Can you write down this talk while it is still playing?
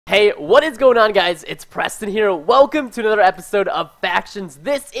Hey, what is going on, guys? It's Preston here. Welcome to another episode of Factions.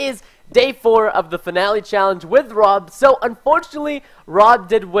 This is Day 4 of the Finale Challenge with Rob. So, unfortunately, Rob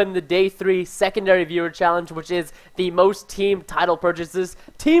did win the Day 3 Secondary Viewer Challenge, which is the most team title purchases.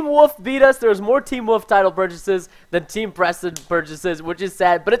 Team Wolf beat us. There's more Team Wolf title purchases than Team Preston purchases, which is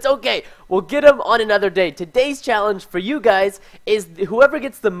sad, but it's okay. We'll get them on another day. Today's challenge for you guys is whoever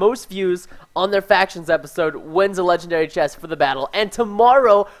gets the most views on their Factions episode wins a legendary chest for the battle. And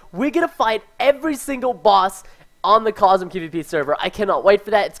tomorrow, we're going to fight every single boss on the Cosm PvP server. I cannot wait for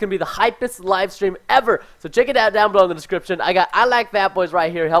that. It's going to be the hypest live stream ever. So check it out down below in the description. I like Fat Boys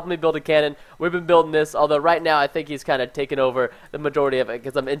right here helping me build a cannon. We've been building this, although right now I think he's kind of taken over the majority of it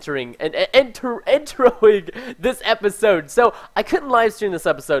because I'm introing this episode. So I couldn't live stream this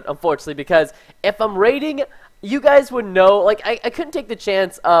episode, unfortunately, because if I'm raiding, you guys would know, like, I couldn't take the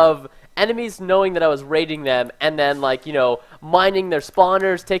chance of enemies knowing that I was raiding them and then, like, you know, mining their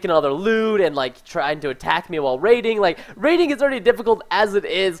spawners, taking all their loot, and, like, trying to attack me while raiding. Like, raiding is already difficult as it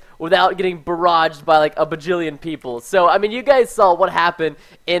is without getting barraged by, like, a bajillion people. So, I mean, you guys saw what happened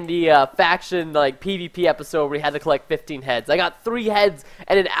in the faction, like, PvP episode where we had to collect 15 heads. I got 3 heads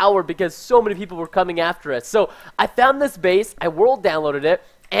in an hour because so many people were coming after us. So, I found this base, I world downloaded it,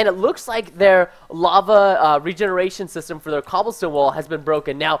 and it looks like their lava regeneration system for their cobblestone wall has been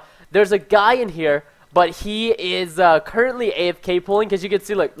broken. Now, there's a guy in here, but he is currently AFK pulling, because you can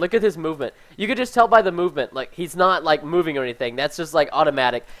see, look at his movement. You can just tell by the movement, like, he's not, like, moving or anything. That's just, like,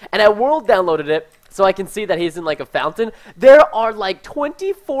 automatic. And I world downloaded it, so I can see that he's in, like, a fountain. There are, like,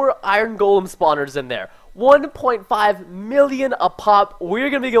 24 iron golem spawners in there. 1.5 million a pop. We're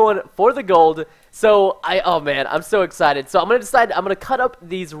going to be going for the gold. So, oh man, I'm so excited. So, I'm going to cut up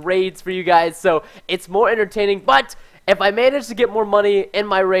these raids for you guys so it's more entertaining. But if I manage to get more money in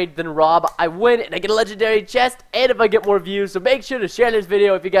my raid than Rob, I win and I get a legendary chest, and if I get more views. So make sure to share this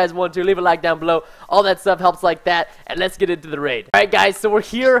video if you guys want to. Leave a like down below. All that stuff helps like that. And let's get into the raid. Alright guys, so we're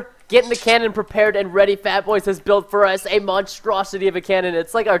here getting the cannon prepared and ready. Fat Boys has built for us a monstrosity of a cannon.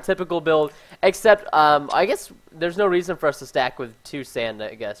 It's like our typical build, except I guess there's no reason for us to stack with 2 sand,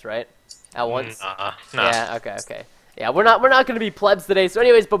 I guess, right? At once? Nah. Yeah, okay. Yeah, we're not going to be plebs today. So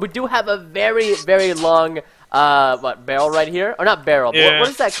anyways, but we do have a very, very long barrel right here? Or not barrel, yeah. but what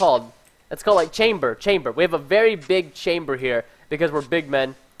is that called? It's called, like, chamber. We have a very big chamber here because we're big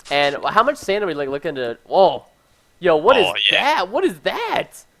men. And how much sand are we, like, looking to... Whoa. Yo, what is that? What is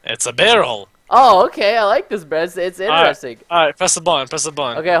that? It's a barrel. Oh, okay. I like this, bro. It's interesting. Alright, press the button,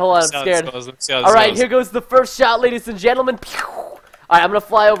 Okay, hold on. I'm scared. Alright, here goes the first shot, ladies and gentlemen. Alright, I'm going to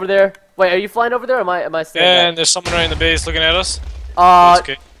fly over there. Wait, are you flying over there, or am I staying back? And there's someone right in the base looking at us.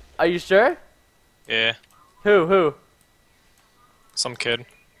 Okay. Are you sure? Yeah. Who? Some kid.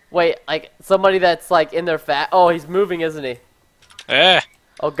 Wait, like, somebody that's, like, in their Oh, he's moving, isn't he? Yeah.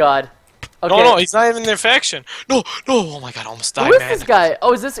 Oh, God. Okay. No, he's not even in their faction. No, oh my God, I almost died, man. Who is man. this guy?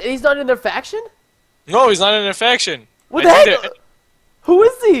 Oh, he's not in their faction? No, he's not in their faction. What the heck? Who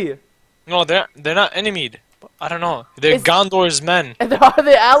is he? No, they're not enemied. I don't know. They're Gondor's men. And are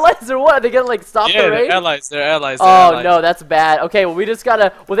they allies or what? Are they gonna, like, stop the raid? Yeah, they're allies. Oh, no, that's bad. Okay, well, we just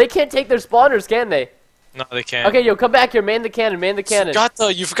gotta... Well, they can't take their spawners, can they? No, they can't. Okay, yo, come back here. Man the cannon.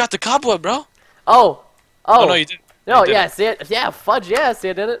 You forgot the cobweb, bro. Oh, no, you didn't. No, yeah, see it? Yeah, fudge, yeah, see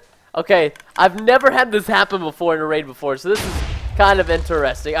I did it? Okay, I've never had this happen before in a raid before, so this is kind of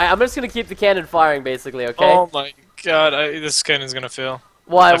interesting. I'm just gonna keep the cannon firing, basically, okay? Oh my God, this cannon's gonna fail.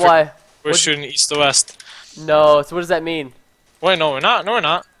 Why? We're shooting east to west. No, so what does that mean? Wait, no, we're not. No, we're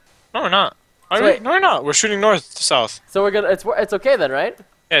not. No, we're not. Are we? No, we're not. We're shooting north to south. So we're gonna. It's okay then, right?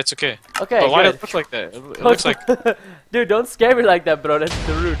 Yeah, it's okay. Okay. But why does it look like that? It looks like. Dude, don't scare me like that, bro. That's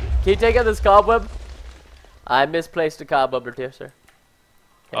rude. Can you take out this cobweb? I misplaced a cobweb or two, sir.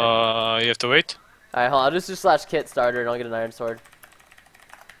 You have to wait. Alright, hold on. I'll just do /kit starter and I'll get an iron sword.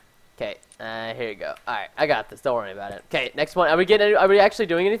 Okay, here you go. Alright, I got this. Don't worry about it. Okay, next one. Are we actually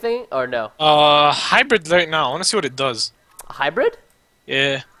doing anything or no? Hybrid right now. I want to see what it does. A hybrid?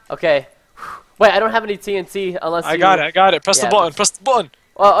 Yeah. Okay. Wait, I don't have any TNT unless I got it. Press the button.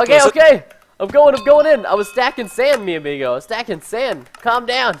 Well, okay. I'm going in. I was stacking sand, mi amigo. Stacking sand. Calm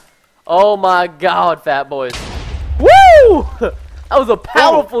down. Oh my God, Fat Boys. Woo! That was a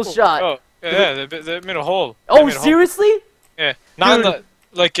powerful shot. Oh, yeah, they made a hole. Oh, seriously? Yeah. Not in the,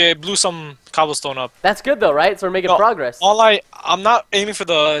 like, it blew some cobblestone up. That's good though, right? So we're making progress. I'm not aiming for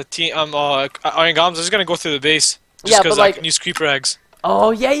the iron golems. I'm just gonna go through the base. Just because I can use creeper eggs.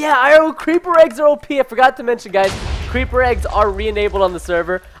 Oh, yeah, iron creeper eggs are OP. I forgot to mention, guys. creeper eggs are re-enabled on the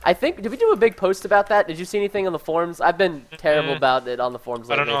server. I think, did we do a big post about that? Did you see anything on the forums? I've been terrible about it on the forums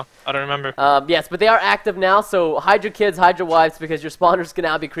lately. I don't know. I don't remember. Yes, but they are active now, so hide your kids, hide your wives, because your spawners can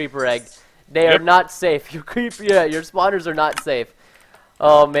now be creeper egged. They are not safe. Your spawners are not safe.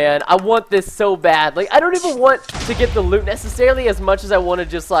 Oh man, I want this so bad. Like, I don't even want to get the loot necessarily as much as I want to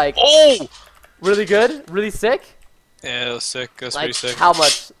just like. Oh! Really good? Really sick? Yeah, that was sick. That's Like, pretty sick. how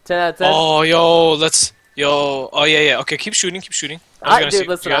much? 10 out of 10? Oh, yo, let's. Yo. Oh yeah. Okay, keep shooting. Keep shooting. Dude,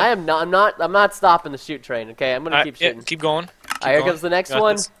 listen, I'm not stopping the shoot train. Okay, I'm gonna keep shooting. Yeah, keep going. Alright, here comes the next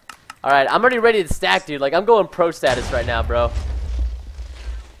one. Alright, I'm already ready to stack, dude. Like, I'm going pro status right now, bro.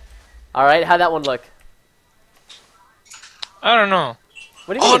 Alright, how'd that one look? I don't know.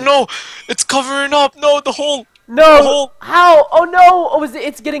 What do you mean? Oh no! It's covering up. No, the hole. No! The hole. How? Oh no! Oh,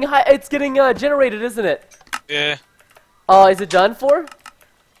 it's getting high. It's getting generated, isn't it? Yeah. Oh, is it done for?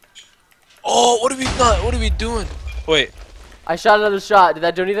 Oh, what are we not? What are we doing? Wait. I shot another shot. Did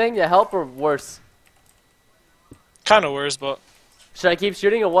that do anything? Did that help or worse? Kind of worse, but. Should I keep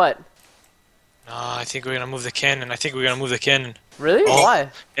shooting or what? Nah, I think we're gonna move the cannon. Really? Oh.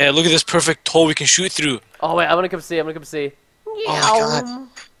 Why? Yeah, look at this perfect hole we can shoot through. Oh wait, I'm gonna come see. Oh my god.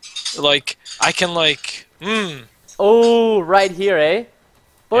 Like, I can like. Oh, right here, eh?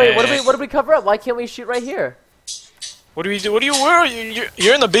 But wait, Yeah. what did we cover up? Why can't we shoot right here? What do we do? Where are you?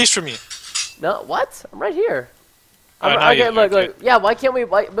 You're in the base for me. No, what? I'm right here. now Look. Yeah, why can't we?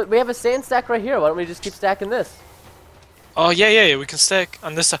 But we have a sand stack right here. Why don't we just keep stacking this? Oh yeah. We can stack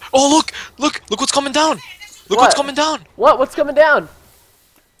on this side. Oh look what's coming down. Look What? what's coming down. What? What's coming down?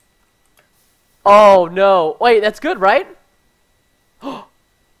 Oh no! Wait, that's good, right?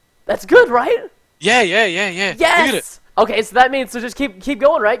 That's good, right? Yeah. Yes. Look at it. Okay, so that means just keep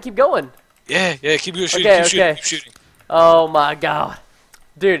going, right? Keep going. Yeah. Keep shooting. Okay, Keep shooting. Oh my god,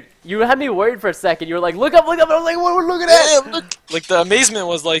 dude, you had me worried for a second. You were like, "Look up!" I was like, "What? Look at that!" Yeah, look. Like the amazement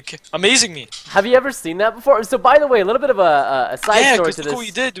was like amazing me. Have you ever seen that before? So, by the way, a little bit of a side story to look this. what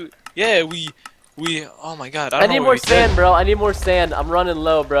we did. Dude. Yeah, we. Oh my god. I need more sand, bro. I need more sand. I'm running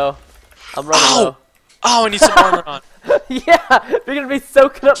low, bro. I'm running low. Oh, I need some armor on. Yeah, if you're gonna be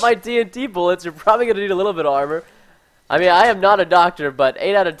soaking up my TNT bullets, you're probably gonna need a little bit of armor. I mean, I am not a doctor, but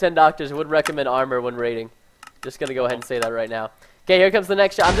 8 out of 10 doctors would recommend armor when raiding. Just gonna go ahead and say that right now. Okay, here comes the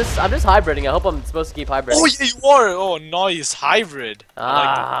next shot. I'm just hybriding. I hope I'm supposed to keep hybriding. Oh yeah, you are. Oh, nice hybrid.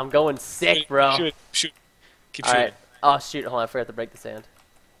 I'm going sick, bro. Shoot. Keep All shooting. right. Oh shoot, hold on, I forgot to break the sand.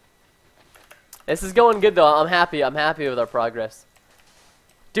 This is going good though. I'm happy with our progress.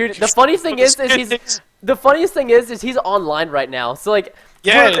 Dude, the funniest thing is he's online right now. So like,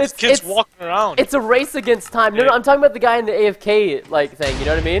 Yeah, it's kids walking around. It's a race against time. No, I'm talking about the guy in the AFK like thing. You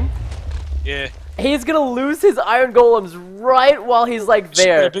know what I mean? Yeah. He's gonna lose his iron golems right while he's like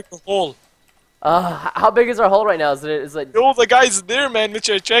there. Big hole. How big is our hole right now? Is it? Yo, the guy's there, man. Mitch,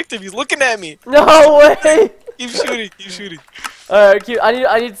 I checked him. He's looking at me. No way! Keep shooting. Keep shooting. Alright,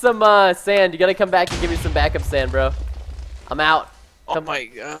 I need some sand. You gotta come back and give me some backup sand, bro. I'm out. Oh my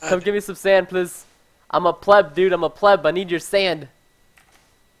god. Come give me some sand, please. I'm a pleb, dude. I'm a pleb. I need your sand.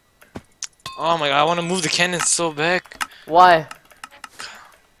 Oh my god, I want to move the cannon so back. Why?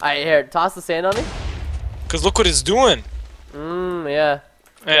 Alright, here. Toss the sand on me. Cause look what it's doing. Yeah.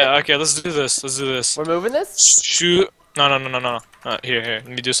 Yeah, okay, let's do this. We're moving this? Shoot. No. Here. Let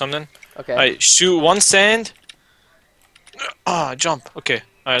me do something. Okay. Alright, shoot one sand. Jump. Okay.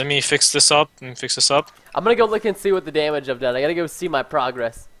 Alright, let me fix this up. I'm gonna go look and see what the damage I've done. I gotta go see my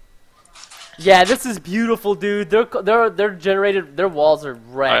progress. Yeah, this is beautiful, dude. They're generated. Their walls are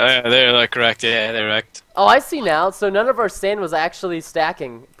wrecked. They're like wrecked. Yeah, they're wrecked. Oh, I see now. So none of our sand was actually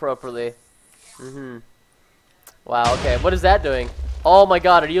stacking properly. Wow. Okay. What is that doing? Oh my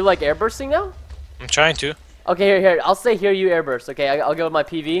God. Are you like airbursting now? I'm trying to. Okay. Here. I'll say here you airburst. Okay. I'll go with my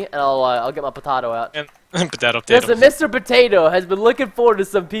PV and I'll get my potato out. And potato. Listen, Mr. Potato has been looking forward to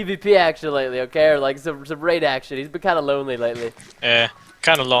some PvP action lately. Okay, or like some raid action. He's been kind of lonely lately. Yeah.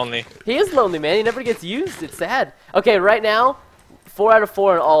 Kind of lonely. He is lonely, man. He never gets used. It's sad. Okay, right now, 4 out of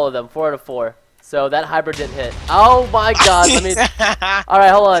 4 in all of them. 4 out of 4. So that hybrid didn't hit. Oh my God. All right,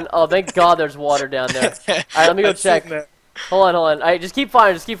 hold on. Oh, thank God there's water down there. All right, let me go check. Hold on. All right, just keep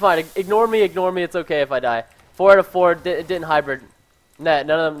firing. Ignore me. It's okay if I die. 4 out of 4. It didn't hybrid. Nah,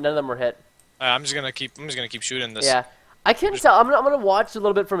 none of them were hit. I'm just gonna keep shooting this. Yeah, I can tell. I'm gonna watch a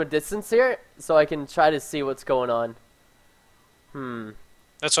little bit from a distance here, so I can try to see what's going on.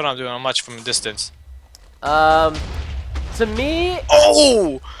 That's what I'm doing. I'm watching from a distance. To me.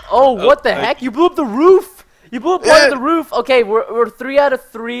 Oh, what the heck? You blew up the roof. You blew up part of the roof. Okay, we're 3 out of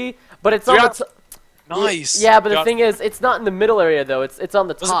 3, but it's on the. Nice. Yeah, but the Got- thing is, it's not in the middle area though. It's on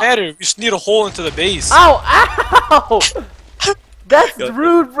the Doesn't top. matter. You just need a hole into the base. Ow! Ow! That's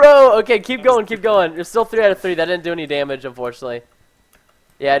rude, bro. Okay, keep going, keep going. You're still 3 out of 3. That didn't do any damage, unfortunately.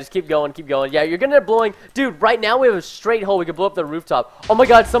 Yeah, just keep going, keep going. Yeah, you're gonna end up blowing. Dude, right now we have a straight hole. We can blow up the rooftop. Oh my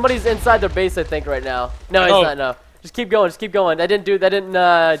God, somebody's inside their base, I think, right now. No, he's not. No. Just keep going, just keep going. That didn't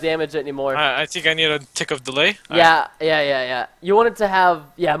damage it anymore. I think I need a tick of delay. Yeah. You want it to have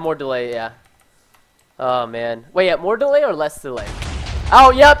more delay. Yeah. Oh man. Wait, yeah, more delay or less delay?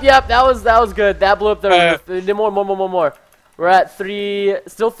 Oh, yep. That was good. That blew up the roof. More. We're at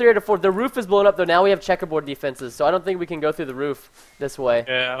still 3 out of 4. The roof is blown up though. Now we have checkerboard defenses, so I don't think we can go through the roof this way.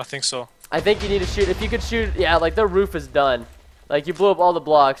 Yeah, I don't think so. I think you need to shoot. If you could shoot, yeah, like their roof is done. Like you blew up all the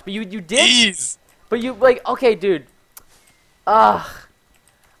blocks, but you did. Jeez. But you okay, dude.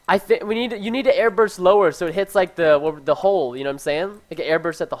 I think you need to airburst lower so it hits like the hole. You know what I'm saying? Like an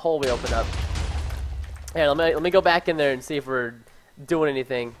airburst at the hole we open up. Yeah, let me go back in there and see if we're doing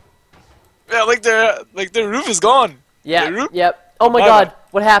anything. Yeah, like their roof is gone. Yeah. Yep. Oh my God,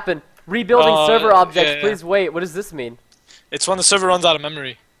 what happened? Rebuilding server objects. yeah. Please wait. What does this mean? It's when the server runs out of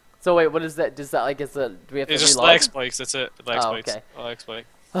memory. So wait, what is that? Does that like do we have to It's just relog? lag spikes. That's it. Lag Oh, spikes. okay. Lag spike.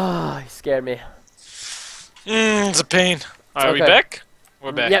 Oh, you scared me. It's a pain. Alright, we Okay. back?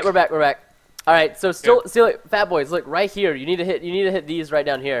 We're back. Yeah, we're back. All right, so still, Fat Boys, look right here. You need to hit these right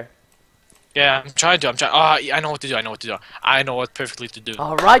down here. Yeah, I'm trying. I know what to do. I know what perfectly to do.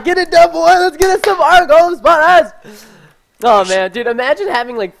 All right, get it done, boy. Let's get us some Iron Golem spawners. Oh man, dude, imagine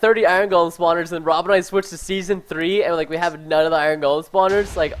having like 30 Iron Golem spawners, and Rob and I switch to season 3, and like we have none of the Iron Golem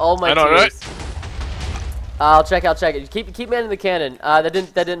spawners. Like all my I know, tears. I'll check it. Keep manning the cannon. That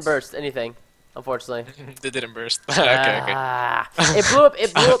didn't burst anything, unfortunately. They didn't burst. okay. It blew up.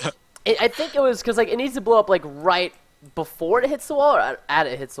 I think it was because like it needs to blow up like right before it hits the wall or at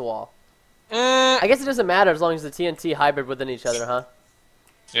it hits the wall. I guess it doesn't matter as long as the TNT hybrid within each other, huh?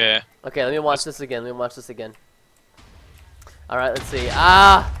 Yeah. Okay, let me watch this again. All right, let's see.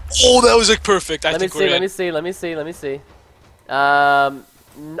 Oh, that was like perfect. Let me see.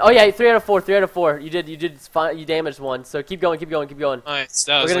 Oh yeah, 3 out of 4. You did fine. You damaged one. So keep going. Nice.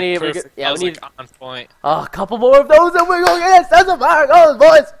 That was gonna like need- perfect. yeah, that we was need- like on point. Oh, a couple more of those, and we're gonna get that's a fire goals,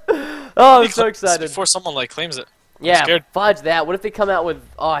 boys. Oh, I'm so excited. Before someone like claims it. Yeah, scared. fudge that. What if they come out with?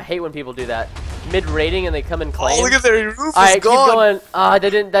 Oh, I hate when people do that. Mid-rating and they come and claim. Oh, look at their roof All right, is gone. keep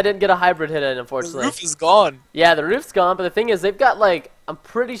going. That didn't get a hybrid hit in, The unfortunately. roof is gone. Yeah, the roof's gone, but the thing is, they've got like I'm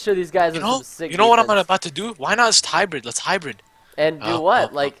pretty sure these guys have some sick. You know what I'm defense. about to do? Why not just hybrid? Let's hybrid. And do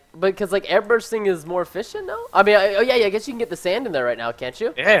what? Like, because like air bursting is more efficient, no? I mean, oh yeah, I guess you can get the sand in there right now, can't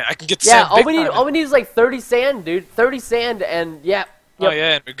you? Yeah, I can get Yeah, sand big time. all we need is like 30 sand, dude. 30 sand, and yeah. Oh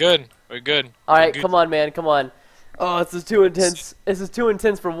yeah, we're good. All right, We're good. come on, man, come on. Oh, this is too intense. This is too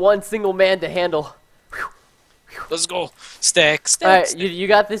intense for one single man to handle. Let's go. Stack. All right, you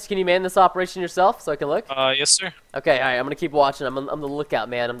got this. Can you man this operation yourself so I can look? Yes, sir. Okay, all right, I'm gonna keep watching. I'm the lookout,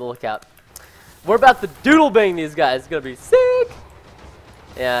 man. I'm the lookout. We're about to doodle bang these guys. It's gonna be sick.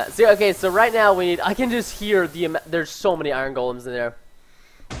 Yeah. See, okay, so right now I can just hear there's so many iron golems in there.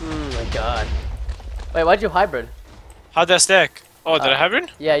 Oh my God. Wait, why'd you hybrid? How'd that stack? Oh, did I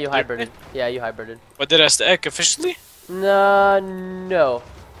hybrid? Yeah, you hybrided. Yeah, you hybrided. What did I stack officially? No.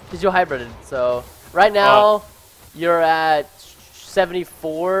 Because you hybrided. So right now you're at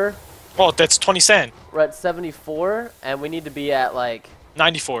 74. Oh, that's 20 sand. We're at 74, and we need to be at like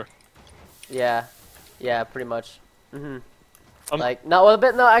 94. yeah, pretty much. Like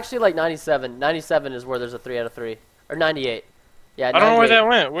actually like 97. 97 is where there's a 3 out of 3 or 98. Yeah, I don't know where 98. that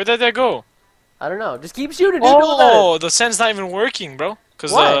went. Where did that go? I don't know. Just keep shooting. Dude. Oh, the sand's not even working, bro.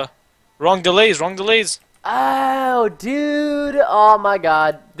 Cause Why? wrong delays. Oh, dude. Oh my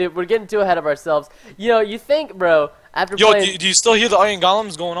God. Dude, we're getting too ahead of ourselves. You know, you think, bro, after Yo, playing. do you still hear the iron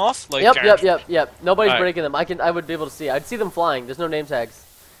golems going off? Like, Yep. Nobody's Alright. breaking them. I would be able to see. I'd see them flying. There's no name tags.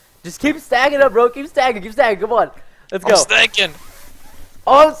 Just keep stacking up, bro. Keep stacking. Come on. Let's go. I'm stacking.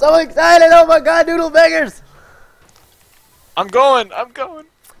 Oh, I'm so excited. Oh my God, doodle bangers. I'm going.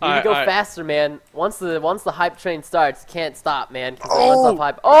 You need to go faster, man. Once the hype train starts, can't stop, man. 'Cause Oh. once I'm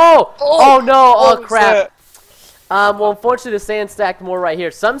hype. Oh no! Oh What was crap! Well, unfortunately, the sand stacked more right here.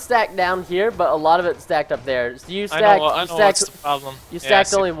 Some stacked down here, but a lot of it stacked up there. So you I stacked. know what's the problem. You Yeah, I stacked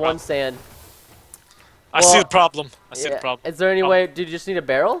see only the one problem. sand. I see the problem. I see Yeah. the problem. Is there any way? Did you just need a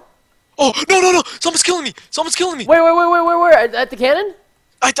barrel? Oh, no! Someone's killing me! Wait! Where? At the cannon?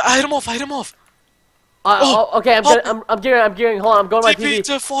 I hit him off. Okay, I'm gearing. Hold on, I'm going to my Take me PV.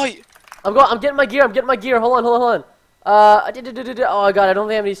 to fight. I'm getting my gear. Hold on. Oh god, I don't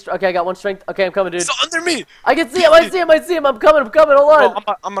think I have any. Okay, I got one strength. Okay, I'm coming, dude. He's under me. I can see him. I see him. I see him. I'm coming. Hold on.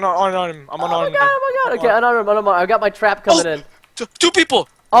 Oh, I'm gonna on him. I'm gonna Oh my on god. him. Oh my god. Okay, unarmed. I got my trap coming in. Two people.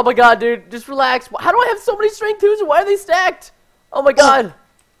 Oh my god, dude. Just relax. How do I have so many strength 2s? Why are they stacked? Oh my god.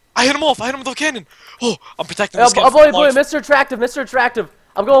 I hit him off. I hit him with a cannon. Oh, I'm protecting Oh this guy. boy, Mr. Attractive.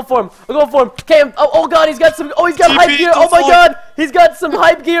 I'm going for him. Okay, oh god, he's got some. Oh, he's got TP, hype gear. Oh my god, he's got some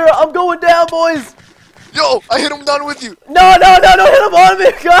hype gear. I'm going down, boys. Yo, I hit him down with you. No, hit him on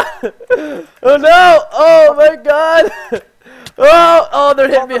me, god. Oh no. Oh my god. Oh, they're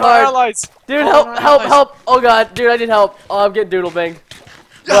hitting me hard. Allies. Dude, help. Oh god, dude, I need help. Oh, I'm getting doodle banged.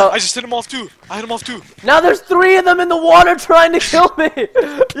 Yeah, I just hit him off too. Now there's 3 of them in the water trying to kill me.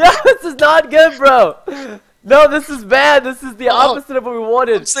 Yeah, this is not good, bro. No, this is bad. This is the opposite of what we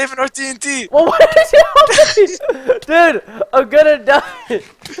wanted. I'm saving our TNT. Well, why did you help me? Dude, I'm gonna die.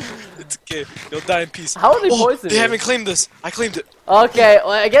 It's okay. You'll die in peace. How are they poisoning They me? haven't claimed this. I claimed it. Okay,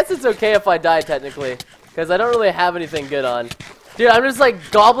 well, I guess it's okay if I die technically, because I don't really have anything good on. Dude, I'm just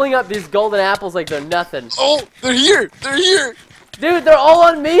like gobbling up these golden apples like they're nothing. Oh, they're here. Dude, they're all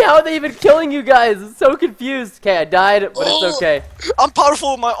on me. How are they even killing you guys? I'm so confused. Okay, I died, but it's okay. I'm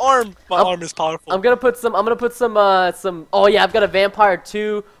powerful with my arm. My arm is powerful. I'm gonna put some. Oh yeah, I've got a vampire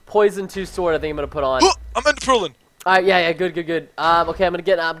 2, poison 2 sword. I think I'm gonna put on. I'm ender pearling. All right, yeah, good. Okay, I'm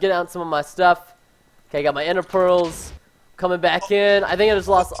getting out some of my stuff. Okay, I got my ender pearls. Coming back in. I think I just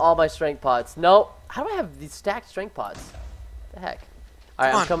lost all my strength pots. Nope. How do I have these stacked strength pots? What the heck? All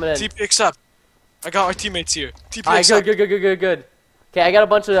right, I'm coming in. TP accept. I got our teammates here. TP All right, accept. good. Okay, I got a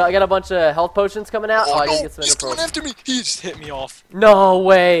bunch of health potions coming out. Oh, I no, gotta get some he's ender coming pearls. after me. He just hit me off. No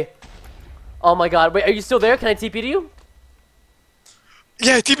way. Oh my god. Wait, are you still there? Can I TP to you?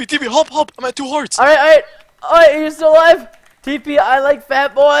 Yeah, TP, hop. I'm at 2 hearts. Alright, are you still alive? TP, I like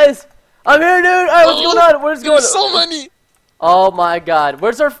fat boys. I'm here, dude. Alright, what's going on? Where's going on? There's so many. Oh my god.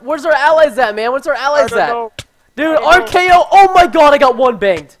 Where's our allies at, man? Where's our allies at? Know. Dude, RKO. Oh my god, I got 1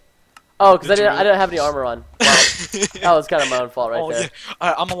 banged. Oh, because I didn't have any armor on. Wow. That was kind of my own fault right there. Yeah.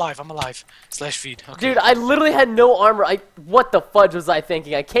 Alright, I'm alive. Slash feed. Okay. Dude, I literally had no armor. What the fudge was I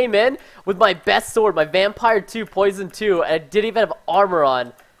thinking? I came in with my best sword, my Vampire 2, Poison 2, and I didn't even have armor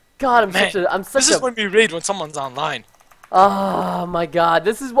on. God, I'm such a... This is when we raid when someone's online. Oh my god,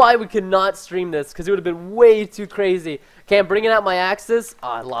 this is why we could not stream this, because it would have been way too crazy. Okay, I'm bringing out my axes. Oh,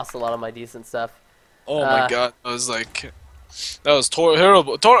 I lost a lot of my decent stuff. Oh my god, that was like... That was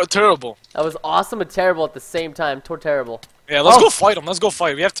terrible. Terrible. That was awesome and terrible at the same time. Terrible. Yeah, let's go fight them. Let's go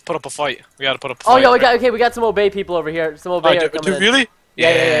fight. We have to put up a fight. We gotta put up a fight. Oh yeah, we got some Obey people over here. Some Obey are coming in. Really?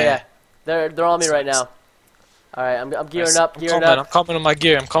 Yeah. They're on me right now. All right, I'm gearing up. I'm coming with my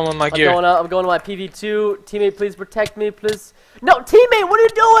gear. I'm going to my PV2. Teammate, please protect me, please. No, teammate, what are you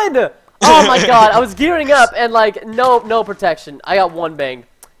doing? Oh my god, I was gearing up and like no protection. I got 1 bang.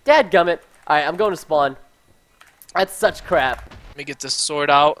 Dadgummit. All right, I'm going to spawn. That's such crap. Let me get this sword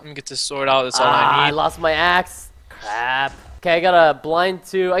out. That's all I need. I lost my axe. Crap. Okay, I got a blind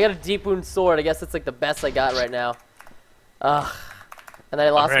 2. I got a deep wound sword. I guess that's like the best I got right now. Ugh. And I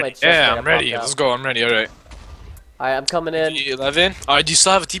lost my chest. Yeah, I'm ready. Let's go. I'm ready. All right. All right, I'm coming in. 11. All right. Do you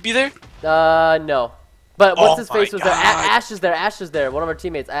still have a TP there? No. But what's his face was there? God. Ash is there. One of our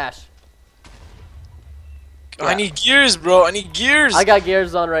teammates, Ash. Yeah. I need gears, bro. I need gears. I got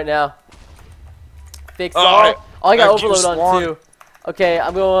gears on right now. Fix all. Right. Oh, I got overload on too. Okay,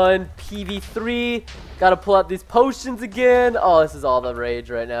 I'm going PV3. Gotta pull out these potions again. Oh, this is all the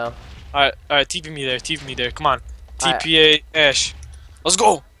rage right now. Alright, TP me there. Come on. TPA Ash. Let's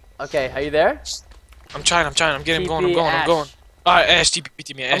go. Okay, are you there? I'm trying. I'm getting him. I'm going. Alright, Ash,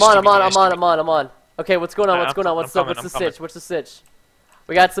 TP me. I'm on. Okay, what's going on? What's up? What's the sitch?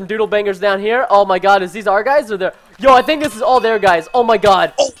 We got some doodle bangers down here. Oh my god, is these our guys or they're... Yo, I think this is all their guys. Oh my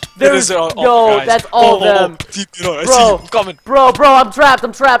god. Oh, there's... Yo, that's all of them. Bro, I'm trapped.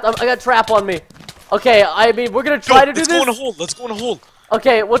 I got trap on me. Okay, I mean, we're gonna try to do this. Let's go in a hole.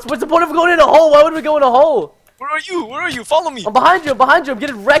 Okay, what's the point of going in a hole? Why would we go in a hole? Where are you? Follow me. I'm behind you. I'm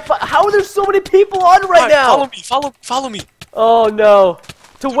getting wrecked by... How are there so many people on right now? Follow me. Oh no.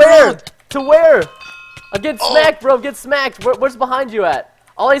 To where? I'm getting smacked, bro. I'm getting smacked. Where's behind you at?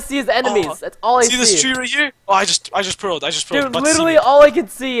 All I see is enemies. That's all I see. See this tree right here? Oh, I just pearled. Dude, literally all I can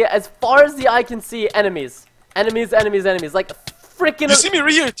see, as far as the eye can see, enemies. Enemies. Like freaking. You see me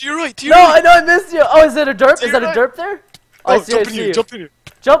right here? To your right. No, I know I missed you. Oh, is it a derp? Is that a derp there? Oh, I see you. Jump in here.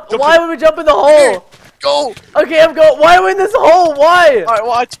 Jump. Why would we jump in the hole? Go. Okay, I'm going. Why are we in this hole? Why? All right,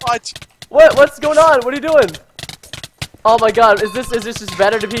 watch. What's going on? What are you doing? Oh my god, is this just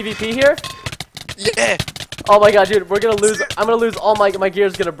better to PvP here? Yeah. Oh my god, dude, we're gonna lose. I'm gonna lose all my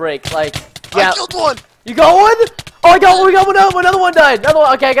gear's gonna break. Like, yeah. I killed one. You got one? Oh, we got one up. Another one died. Another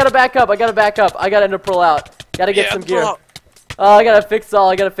one. Okay, I gotta back up. I gotta ender pearl out. Gotta get some gear. Oh, I gotta fix all.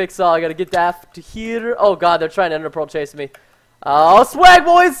 I gotta get that to here. Oh god, they're trying to ender pearl chase me. Oh, swag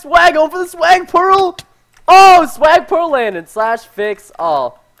boys, swag, going for the swag pearl. Oh, swag pearl landed. / fix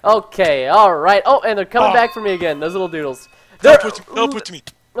all. Okay, all right. Oh, and they're coming back for me again. Those little doodles. Teleport to me.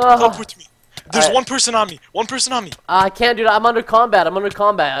 Teleport to me. There's Alright. one person on me. One person on me. I can't do that. I'm under combat. I'm I'm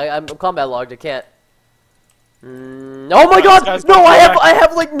combat logged. I can't. Oh my god! No,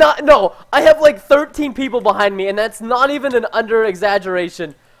 I have like 13 people behind me, and that's not even an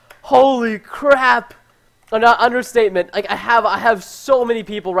exaggeration. Holy crap! Not understatement. Like I have so many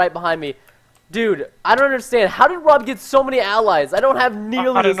people right behind me. Dude, I don't understand. How did Rob get so many allies? I don't have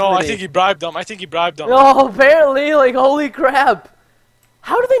nearly I don't know. many. I think he bribed them. Oh, apparently, like holy crap!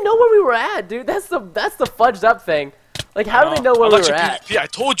 How do they know where we were at, dude? That's the fudged up thing. Like, how do they know where we were at? Yeah, I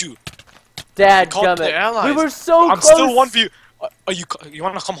told you. Dadgummit. We were so close. I'm still 1v. You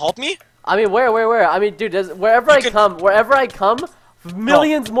wanna come help me? I mean, where? I mean, dude, wherever I come,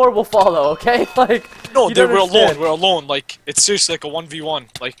 millions more will follow. Okay, like. No, we're alone. We're alone. Like, it's seriously like a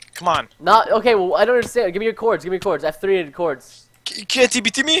 1v1. Like, come on. Not okay. Well, I don't understand. Give me your cords. I have 3 cords. You can't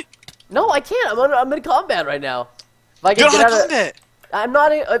TBT me? No, I can't. I'm in combat right now. If I can You're get not out of combat. I'm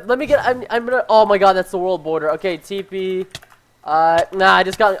not. Let me get. I'm gonna. Oh my god, that's the world border. Okay, TP. Nah,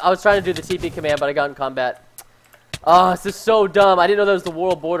 I was trying to do the TP command, but I got in combat. Oh, this is so dumb. I didn't know there was the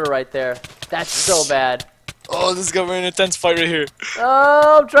world border right there. That's so bad. Oh, this is gonna be an intense fight right here.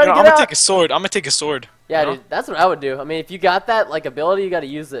 Oh, I'm trying to get out. I'm gonna take a sword. Yeah, dude, that's what I would do. I mean, if you got that like ability, you gotta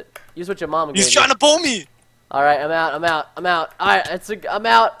use it. Use what your mom gave you. He's trying to pull me. All right, I'm out. All right, I'm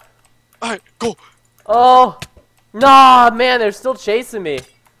out. All right, go. Oh, nah, man, they're still chasing me.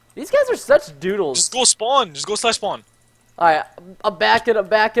 These guys are such doodles. Just go spawn. Just go / spawn. Alright, I'm backing.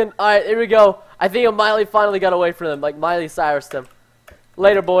 Alright, here we go. I think Miley finally got away from them. Like, Miley Cyrus them.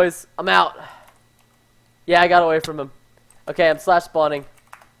 Later, boys. I'm out. Yeah, I got away from him. Okay, I'm / spawning.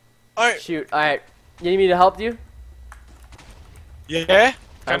 Alright. Shoot. Alright. You need me to help you? Yeah?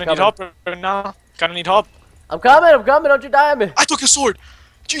 Kinda need help right now. Kinda need help. I'm coming. Don't you die on me. I took a sword.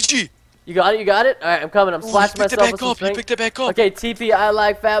 GG. You got it? Alright, I'm coming. I'm slashing myself with some strength. You picked it back up. Okay, TP, I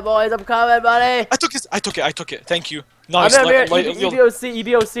like fat boys. I'm coming, buddy. I took it. Thank you. Nice. I'm here.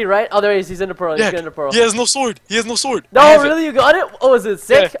 EBOC, right? Oh, there he is. He's in the pearl. Yeah. He's in the pearl. He has no sword. No, really? You got it? Oh, is it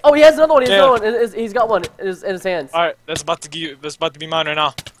sick? Yeah. Oh, he has another one. He's got one in his hands. Alright, that's about to be mine right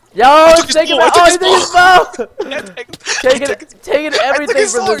now. Yo, take him out. Oh, he's taking his bow. Taking everything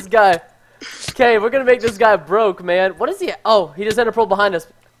from this guy. Okay, we're gonna make this guy broke, man. What is he? Oh, he just entered pearl behind us.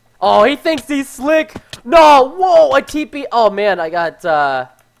 Oh, he thinks he's slick. No, whoa, I TP. Oh man, I got. Alright,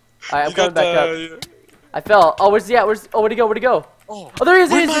 I'm coming back up. I fell. Oh, where's he at? Where'd he go? Oh, there he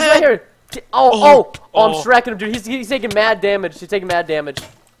is. He's right here. Oh, I'm shracking him, dude. He's taking mad damage.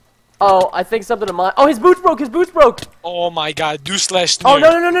 Oh, I think something of mine. Oh, his boots broke. Oh my god, do slash Oh,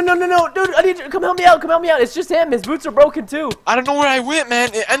 no, dude, I need you. Come help me out. It's just him. His boots are broken too. I don't know where I went, man.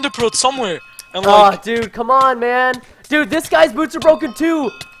 It ender pearled somewhere. And oh, dude, come on, man. Dude, this guy's boots are broken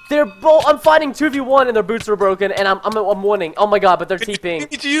too. They're both. I'm fighting 2v1 and their boots are broken, and I'm winning. Oh my god, but they're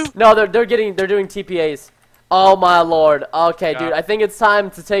TPing. No, they're doing TPAs. Oh my lord. Okay, dude, I think it's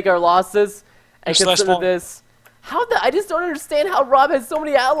time to take our losses and consider this. I just don't understand how Rob has so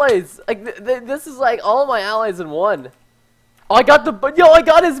many allies. Like this is like all my allies in one. Oh, I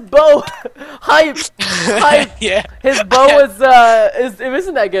got his bow. Hype. Yeah. His bow it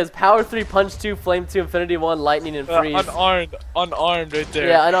wasn't that good. It's power 3, punch 2, flame 2, infinity 1, lightning, and freeze. Unarmed right there.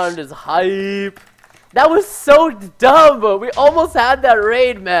 Yeah, unarmed is hype. That was so dumb. We almost had that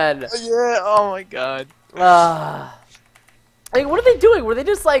raid, man. Yeah. Oh my god. Like, what are they doing? Were they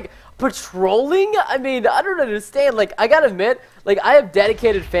just like patrolling? I mean, I don't understand. Like, I gotta admit, like, I have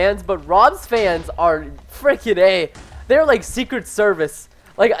dedicated fans, but Rob's fans are freaking A. They're like Secret Service.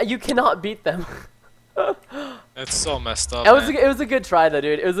 Like, you cannot beat them. That's so messed up. It was a good try though,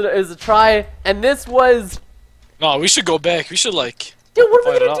 dude. It was a try, and this was. No, we should go back. We should like. Dude, what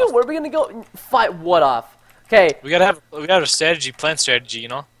are we gonna do? Where are we gonna go? Fight what off? Okay. We gotta have a strategy, plan strategy. You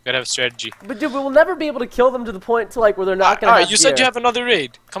know, we gotta have a strategy. But dude, we will never be able to kill them to the point to like where they're not gonna. Alright, you said you have another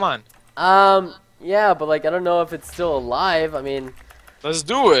raid. Come on. Yeah, but like I don't know if it's still alive. I mean. Let's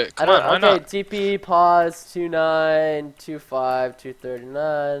do it. Come on, why not? TP, pause, 29, 25,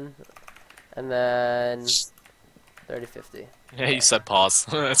 239, and then 3050. Yeah, you said pause.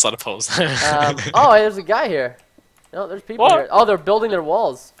 That's not a pause. Oh, there's a guy here. No, there's people here. Oh, they're building their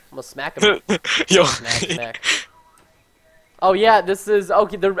walls. I'm gonna smack them. Yo. Smack. Oh yeah, this is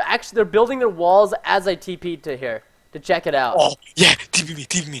okay. They're building their walls as I TP'd to here. to check it out. Oh, yeah, TP me,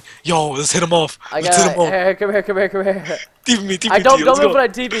 TP me. Yo, let's hit him off. I Let's hit got. him off. Here, come here, come here, come here. TP me, TP me. I don't let's move go. when I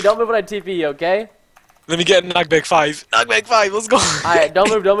TP. Don't move when I TP. Okay. Let me get knockback 5. Knockback 5, let's go. Alright, don't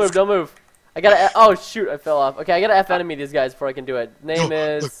move, don't move, don't move. I gotta. Oh shoot, I fell off. Okay, I gotta F enemy these guys before I can do it. Name Look.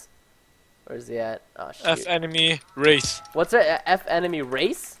 is. Where's he at? Oh shoot. F enemy race. What's it? F enemy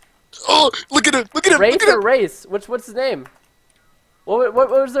race? Oh, look at him, look at him, Race look at or him. race? What's his name? What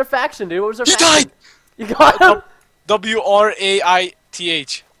was their faction, dude? What was their He faction? died. You got him?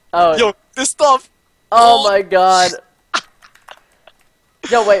 WRAITH. Oh. Yo, this stuff. Oh my god.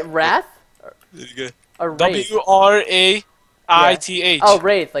 Yo, wait, Wrath? There you go. Or Wraith? WRAITH. Oh,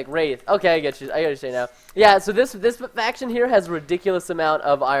 Wraith, like Wraith. Okay, I get you. I understand now. Yeah, so this faction here has a ridiculous amount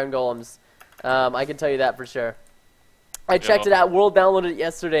of iron golems. I can tell you that for sure. I checked it out. World downloaded it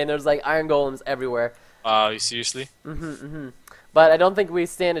yesterday, and there's like iron golems everywhere. Seriously? But I don't think we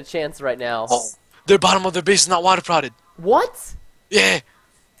stand a chance right now. Oh, their bottom of their base is not water prodded. What? Yeah.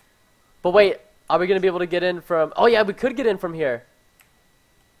 But wait, are we gonna be able to get in from? Oh yeah, we could get in from here.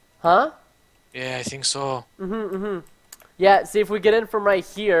 Huh? Yeah, I think so. Yeah. See if we get in from right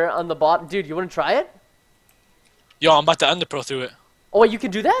here on the bottom. Dude, you wanna try it? Yo, I'm about to underpro through it. Oh wait, you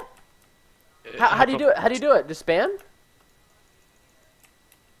can do that? How do you do it? How do you do it? Just spam?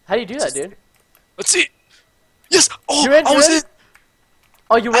 How do you do that, dude? Let's see. Yes. Oh, You're in, I was you're in? in.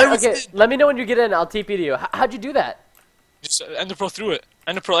 Oh, you I went? was Okay, in. let me know when you get in. I'll TP to you. How'd you do that? Just underpro through it.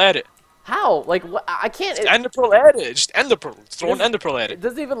 Underpro at it. How? Like, what? I can't. Just underpro at it. Just underpro. Throw an This- underpro at It it.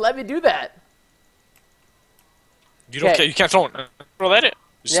 doesn't even let me do that. You don't Okay. care. You can't throw an underpro at it.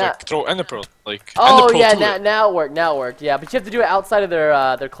 Just Yeah. like throw underpro. Like Oh underpro yeah, to it. now it worked. Now it worked. Yeah, but you have to do it outside of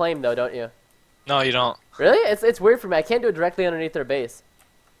their claim though, don't you? No, you don't. Really? It's weird for me. I can't do it directly underneath their base.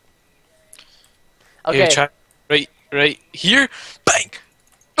 Okay. Here, try right here. Bang.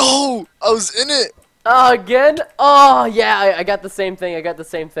 Oh, I was in it. Oh, again? Oh yeah, I got the same thing. I got the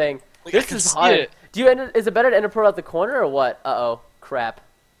same thing. Like, I This can is see hard. it. Do you enter? Is it better to enter pro at the corner or what? Uh oh, crap.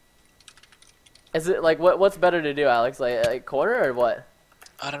 Is it like what's better to do, Alex? Like corner or what?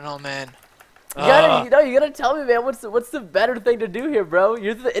 I don't know, man. You gotta, you gotta tell me, man. What's the better thing to do here, bro?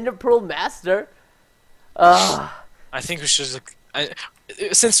 You're the Interpearl master. I think we should just,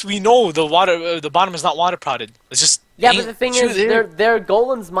 since we know the water, the bottom is not water prodded. Let's just Yeah, but the thing shoot is, it. their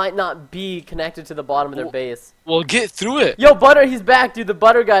golems might not be connected to the bottom of their Well, base. We'll get through it. Yo, Butter, he's back, dude. The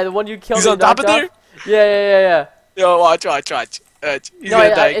Butter guy, the one you killed. He's and on top of knocked off. Yeah. Yo, watch. He's No,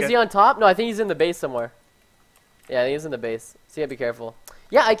 gonna die is again. he on top? No, I think he's in the base somewhere. Yeah, I think he's in the base. So you gotta be careful.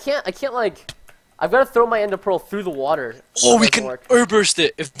 Yeah, I can't like. I've got to throw my Ender Pearl through the water. Oh, we That doesn't can work. air burst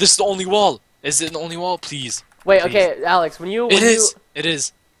it. If this is the only wall. Is it the only wall? Please. Wait, Please. okay, Alex, when you. It is. It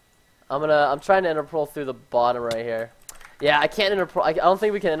is. I'm trying to Ender Pearl through the bottom right here. Yeah, I can't Ender Pearl. I don't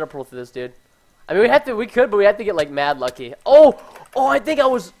think we can Ender Pearl through this, dude. I mean, we could, but we have to get like mad lucky. Oh, I think I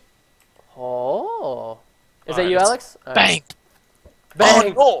was. Oh. Is that Alright, you, let's- Alex? Alright. Bang.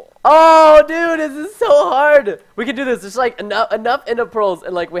 Bang. Oh, Oh, dude, this is so hard. We can do this. There's like enough Ender Pearls,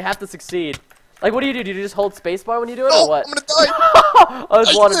 and like we have to succeed. Like, what do? Do you just hold spacebar when you do it, no. or what? I'm gonna die. Oh, there's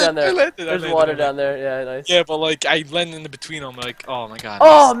I water landed, down there. I landed, I There's landed, water I down there. Yeah, nice. Yeah, but like I land in the between them. Like, oh my god.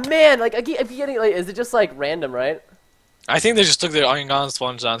 Oh man, like I keep getting like, is it just like random, right? I think they just took their iron gun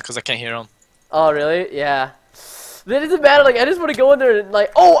sponge down because I can't hear them. Oh really? Yeah. That doesn't matter. Like I just want to go in there and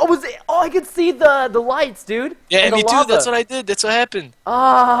like, I could see the lights, dude. Yeah, and me the too. lava. That's what I did. That's what happened.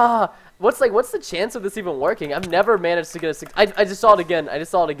 Ah, what's the chance of this even working? I've never managed to get a. I just saw it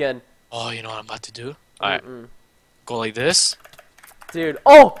again. Oh, you know what I'm about to do? Alright. Go like this. Dude.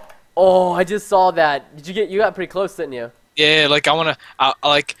 Oh, I just saw that. You got pretty close, didn't you? Yeah, like I wanna,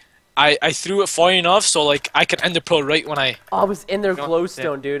 I threw it far enough so like I can end the pro right when I. Oh, I was in their No,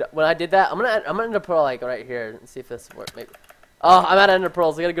 glowstone, dude. When I did that, I'm gonna Ender Pearl like right here and see if this works. Maybe. Oh, I'm out of Ender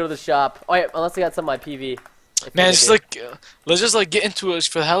Pearls. I gotta go to the shop. Oh, yeah, unless I got some of my PV. Man, just like let's just like get into it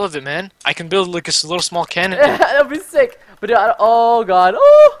for the hell of it, man. I can build like a little small cannon. That'd be sick. But dude, oh god.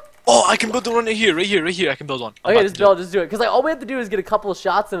 Oh. Oh, I can build one right here. I can build one. I'm Okay, about just to do it. just do it. Cause like all we have to do is get a couple of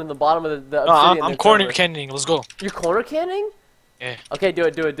shots in the bottom of the No, obsidian. I'm that's corner over. cannoning. Let's go. You're corner canning? Yeah. Okay, do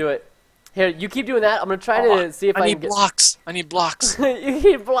it. Here, you keep doing that. I'm gonna try to see if I I can need get. blocks. I need blocks. You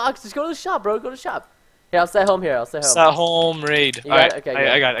need blocks. Just go to the shop, bro. Go to the shop. Here, I'll stay home here. Sat home raid. You got Alright, it? Okay,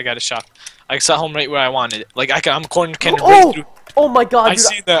 good. I got a shot. I sat home right where I wanted it. Like I'm corner cannon Oh! right through. Oh my god, I dude.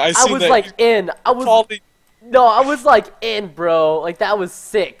 seen that. I I seen was that. like in. I was like in, bro. Like that was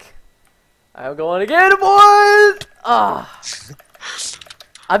sick. I'm going again, boys. Ah.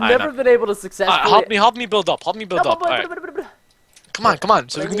 I've I never know. been able to successfully. Help me build up. Alright. Come on,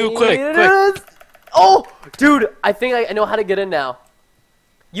 so we can do it quick. Oh, dude, I think I know how to get in now.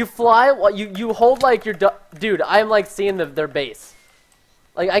 You fly. You hold like your dude. I'm like seeing their base.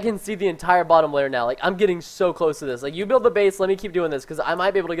 Like I can see the entire bottom layer now. Like I'm getting so close to this. Like you build the base. Let me keep doing this because I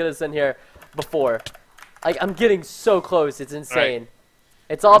might be able to get us in here before. Like I'm getting so close. It's insane. Right.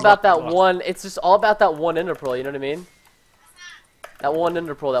 It's all about that one. It's just all about that one ender pearl. You know what I mean? That one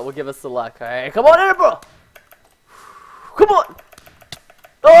ender pearl that will give us the luck. All right, come on, ender pearl. Come on.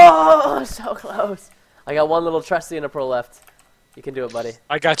 Oh, so close. I got one little trusty ender pearl left. You can do it, buddy.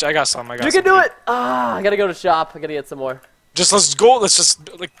 I got you. I got some. You can do it. Ah, I gotta go to shop. I gotta get some more. Let's go. Let's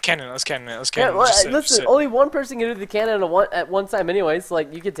just like cannon. Let's cannon it. Let's cannon. Yeah, well, listen, only one person can do the cannon at one time, anyways. So,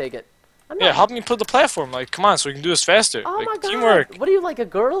 like you can take it. Yeah, help me put the platform. Like, come on, so we can do this faster. Oh like, my god! Teamwork. What are you like a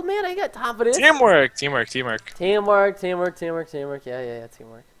girl, man? I got confidence. Teamwork. Teamwork. Teamwork. Teamwork. Teamwork. Teamwork. Teamwork. Yeah.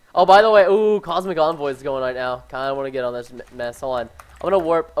 Teamwork. Oh, by the way, ooh, Cosmic Envoy is going right now. Kind of want to get on this mess. Hold on. I'm gonna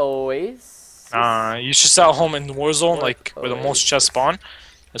warp Oasis. You should set home in Warzone, like where the most chests spawn.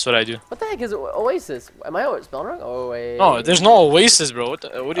 That's what I do. What the heck is Oasis? Am I spelling wrong? Oasis. No, there's no Oasis, bro. What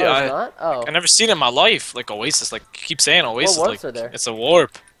do you? Not? Oh. I never seen it in my life. Like Oasis. Like you keep saying Oasis. What warps like are there? it's a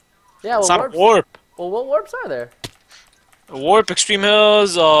warp. Yeah, it's not a warp. Well, what warps are there? Warp, Extreme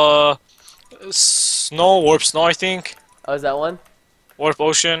Hills, Snow, Warp Snow, I think. Oh, is that one? Warp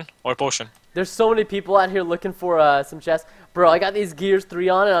Ocean, Warp Ocean. There's so many people out here looking for some chests. Bro, I got these Gears 3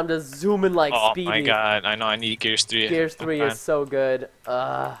 on and I'm just zooming like speedy. Oh my god, I know I need Gears 3. Gears 3 is so good.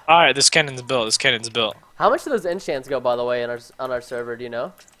 Alright, this cannon's built, this cannon's built. How much do those enchants go, by the way, on our server, do you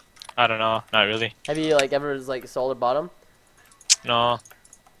know? I don't know, not really. Have you like ever like sold or bought them? No.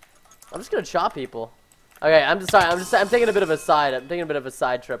 I'm just gonna chop people. Okay, I'm taking a bit of a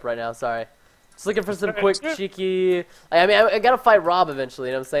side trip right now, sorry. Just looking for some quick, cheeky... I mean, I gotta fight Rob eventually,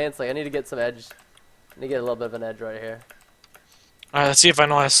 you know what I'm saying? It's like, I need to get some edge. I need to get a little bit of an edge right here. Alright, let's see if I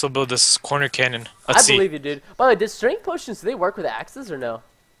know how to still build this corner cannon. Let's see. I believe you, dude. By the way, does strength potions, do they work with axes or no?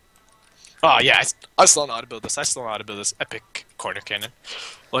 Oh, yeah, I still know how to build this. I still know how to build this epic corner cannon.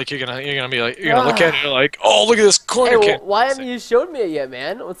 Like, you're gonna be like, you're gonna look at it, you're like, oh, look at this corner cannon. Why haven't you showed me it yet,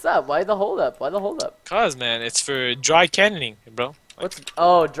 man? What's up? Why the hold up? Why the hold up? Cause, man, it's for dry cannoning, bro. What's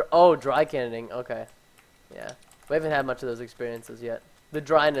dry cannoning? Okay, yeah. We haven't had much of those experiences yet. The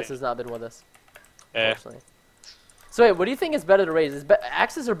dryness has not been with us. Unfortunately. So wait, what do you think is better to raise?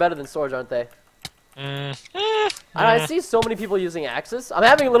 Axes are better than swords, aren't they? I see so many people using axes. I'm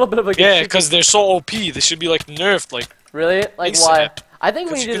having a little bit of a because they're so OP. They should be like nerfed. Like really? Like why? I think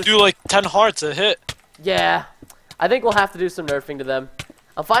we need to do like 10 hearts a hit. Yeah, I think we'll have to do some nerfing to them.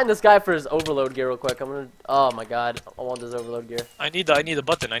 I'll find this guy for his overload gear real quick. I'm gonna. Oh my god, I want this overload gear. I need the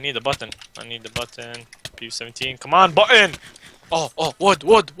button. I need the button. P17. Come on, button. Oh, wood.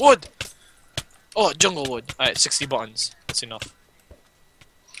 Oh, jungle wood. Alright, 60 buttons. That's enough.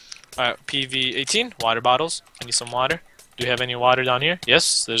 Alright, PV18. Water bottles. I need some water. Do you have any water down here?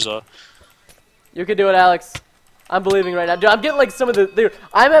 Yes, there's a... You can do it, Alex. I'm believing right now. Dude, I'm getting like some of the...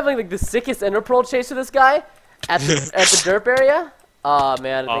 I'm having like the sickest ender pearl chase with this guy at the derp area. Oh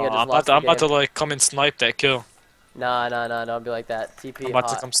man, I think I just lost the game. I'm about to like come and snipe that kill. Nah, don't be like that. TP I'm about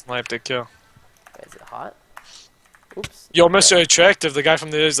to come snipe that kill. Wait, is it hot? Oops. Yo, Mr. Attractive, the guy from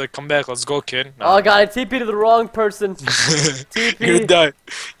there is like, come back, let's go, kid. Nah. Oh god, I TP to the wrong person. TP. You're gonna die.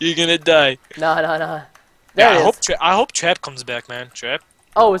 You're gonna die. Nah. Yeah, I hope Trap comes back, man. Trap.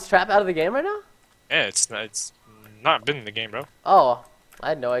 Oh, is Trap out of the game right now? Yeah, it's not been in the game, bro. Oh, I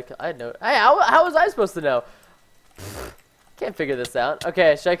had no. Hey, how was I supposed to know? Can't figure this out.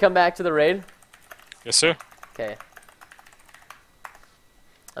 Okay, should I come back to the raid? Yes, sir. Okay.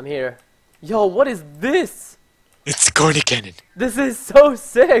 I'm here. Yo, what is this? It's corner cannon. This is so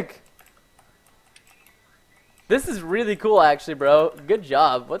sick. This is really cool, actually, bro. Good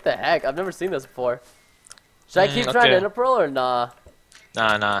job. What the heck? I've never seen this before. Should I keep trying Ender Pearl or nah?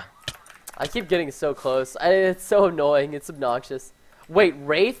 Nah. I keep getting so close. It's so annoying. It's obnoxious. Wait,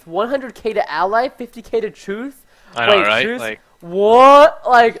 Wraith? 100k to Ally? 50k to Truth? I know, wait, right? Truth? Like... What?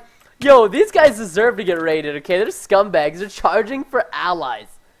 Like, yo, these guys deserve to get raided, okay? They're scumbags. They're charging for allies.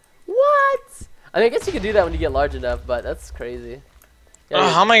 What? I mean, I guess you can do that when you get large enough, but that's crazy. Yeah,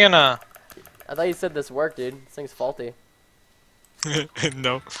 how am I gonna... I thought you said this worked, dude. This thing's faulty.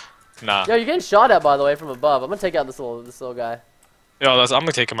 No. Nah. Yo, you're getting shot at, by the way, from above. I'm gonna take out this little guy. Yo, I'm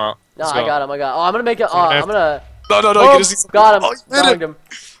gonna take him out. No, I got him. Oh, I'm gonna make it. I'm gonna... No. Oh, got him. Got him.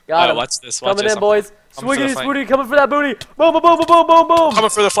 Alright, watch this. Coming in, boys. Swiggity, swooty, coming for that booty. Boom. Coming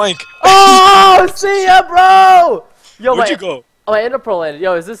for the flank. Oh, see ya, bro. Yo, where'd you go? Oh, my Ender Pearl landed.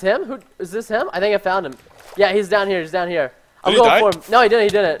 Yo, is this him? Is this him? I think I found him. Yeah, he's down here. I'm going for him. No, he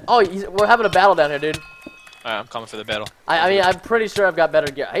didn't. Oh, we're having a battle down here, dude. Alright, I'm coming for the battle. I mean, I'm pretty sure I've got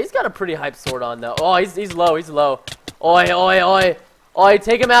better gear. He's got a pretty hype sword on, though. Oh, he's low. Oi. Oh,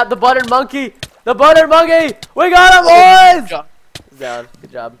 take him out, the buttered monkey! The buttered monkey! We got him, boys! God. He's down.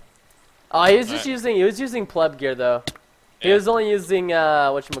 Good job. Oh, he was just using pleb gear though. He Yeah. was only using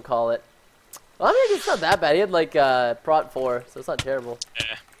whatchamacallit. Well, I mean, it's not that bad. He had like prot 4, so it's not terrible. Yeah.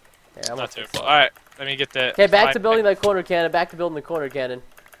 Here, I'm Not gonna terrible. Alright, let me get that. Okay, back to fly building bag. that corner cannon. Back to building the corner cannon.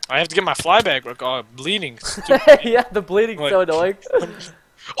 I have to get my fly bag, bro. Oh, bleeding. Yeah, the bleeding's What? so annoying.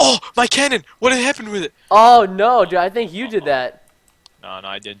 Oh, my cannon! What had happened with it? Oh no, dude! I think you did that. No,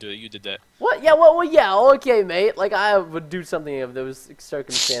 I didn't do it. You did that. What? Yeah. Well, yeah. Okay, mate. Like I would do something of those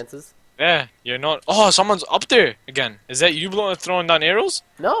circumstances. Yeah, you're not. Oh, someone's up there again. Is that you throwing down arrows?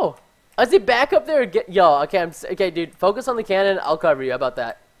 No. Is he back up there? Yo. Okay. Okay, dude. Focus on the cannon. I'll cover you. How about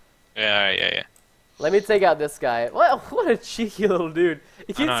that? Yeah, alright, yeah. Let me take out this guy. What a cheeky little dude.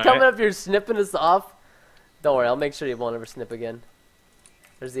 He keeps know, coming right? up here snipping us off. Don't worry, I'll make sure he won't ever snip again.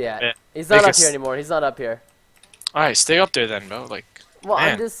 Where's he at? Yeah. He's not up Biggest- here anymore. He's not up here. Alright, stay up there then, bro. Like, Well,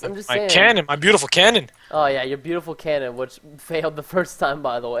 man, I'm just my saying. cannon, my beautiful cannon. Oh yeah, your beautiful cannon, which failed the first time,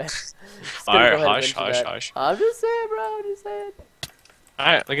 by the way. Just gonna Alright, go ahead and hush, mention hush, that. hush. I'm just saying, bro. I'm just saying.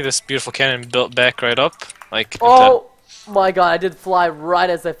 Alright, look at this beautiful cannon built back right up. Like, Oh my god, I did fly right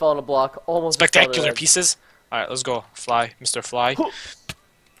as I fell on a block. Almost fell to spectacular the- pieces. Alright, let's go. Fly, Mr. Fly.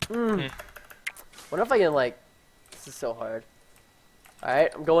 Wonder if I can like. This is so hard. All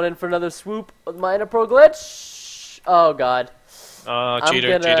right, I'm going in for another swoop with my Inner Pro glitch. Oh god,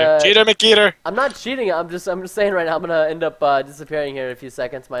 Cheater, gonna- cheater, McEater. I'm not cheating. I'm just saying right now. I'm gonna end up disappearing here in a few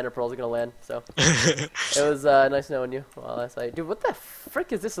seconds. My Inner Pearl's gonna land. So it was nice knowing you. Well, that's like, dude, what the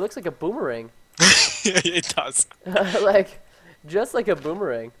frick is this? It looks like a boomerang. Yeah, it does. Like, just like a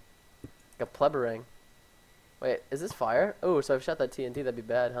boomerang, like a pleberang. Wait, is this fire? Oh, so I've shot that TNT. That'd be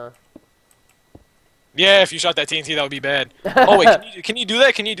bad, huh? Yeah, if you shot that TNT, that would be bad. Oh wait, can you do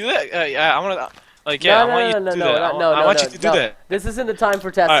that? Can you do that? Yeah, I want to. Like, yeah, I want you to do that. I want you to do that. This isn't the time for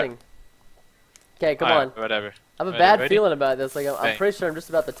testing. Okay, come Alright, on. whatever. I have a Ready, bad ready? feeling about this. Like, I'm Bang. pretty sure I'm just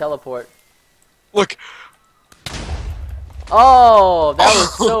about to teleport. Look. Oh, that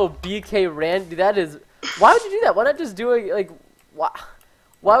was so BK Randy. That is. Why would you do that? Why not just do it like?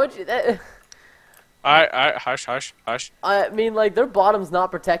 Why would you? Alright, hush, hush, hush. I mean, like their bottom's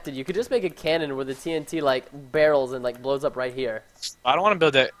not protected. You could just make a cannon where the TNT like barrels and like blows up right here. I don't want to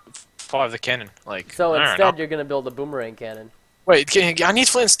build that far of the cannon. Like, So I don't instead, know. you're gonna build a boomerang cannon. Wait, I need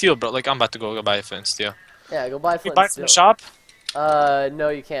flint and steel, bro. Like, I'm about to go buy flint and steel. Yeah, go buy Can you flint buy and it from steel. the shop? No,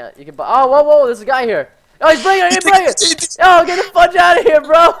 you can't. You can buy. Oh, whoa, there's a guy here. Oh, he's bringing it. He's bringing it. Yo, get the fudge out of here,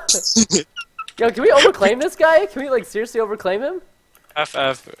 bro. Yo, can we overclaim this guy? Can we like seriously overclaim him?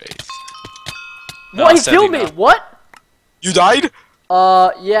 Wait. No, What? He sadly killed me. not. What? You died?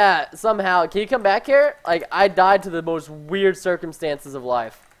 Yeah, somehow. Can you come back here? Like, I died to the most weird circumstances of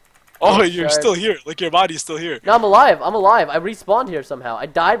life. Oh, Yeah, you're sure. still here. Like, your body's still here. No, I'm alive. I'm alive. I respawned here somehow. I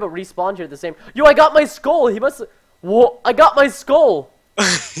died but respawned here at the same. Yo, I got my skull. He must. Whoa! I got my skull.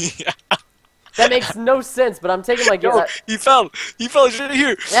 Yeah. That makes no sense. But I'm taking my gear. Yo, he fell. He fell right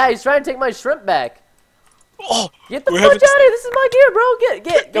here. Yeah, he's trying to take my shrimp back. Oh, Get the we're fudge out of having- here. This is my gear, bro.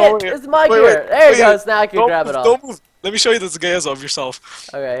 Get. No, wait, This is my wait, gear. wait, There you go. wait. Now I can Don't grab move, it off. Don't move. Let me show you this guys of yourself.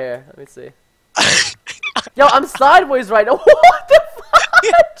 Okay, here. Let me see. Yo, I'm sideways right now. What the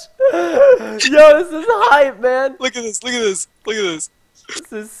fudge? Yo, this is hype, man. Look at this. Look at this. Look at this.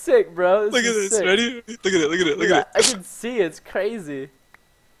 This is sick, bro. Look at is this. sick. Ready? Look at it. Look at it. Look at I can see it. It's crazy.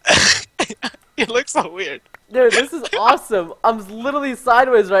 it. It looks so weird. Dude, this is awesome. I'm literally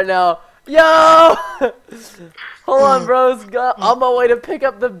sideways right now. Yo! Hold on, bros. On my way to pick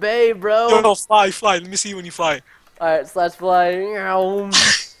up the bay, bro. No, no, fly. Let me see you when you fly. Alright, slash fly.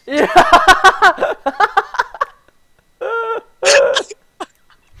 Yeah.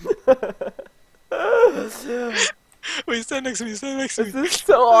 Wait, stand next to me. Stand next to This me. is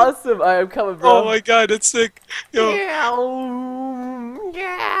so awesome. Alright, I'm coming, bro. Oh my god, that's sick. Yo.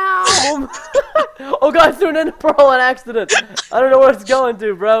 Oh god, I threw an end pearl on accident. I don't know where it's going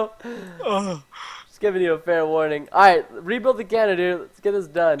to, bro. Oh, Just giving you a fair warning. Alright, rebuild the cannon, dude. Let's get this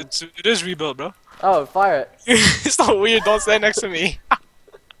done. it is rebuilt, bro. Oh, fire it. It's not weird. Don't stand next to me.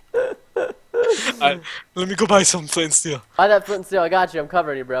 Alright, let me go buy some flint and steel. Buy that flint and steel. I got you. I'm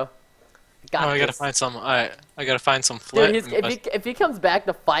covering you, bro. Got I gotta this. find some. Alright, I gotta find some flint. Dude, if he comes back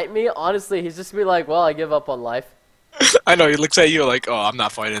to fight me, honestly, he's just gonna be like, well, I give up on life. I know, he looks at you like, oh, I'm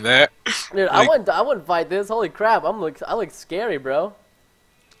not fighting that. Dude, Like- I wouldn't fight this. Holy crap, I look scary, bro.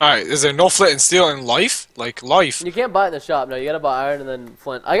 Alright, is there no flint and steel in life? Like, life. You can't buy it in the shop. No, you gotta buy iron and then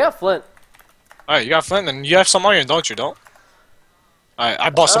flint. I got flint. Alright, you got flint, and you have some iron, don't you? Don't? Alright, I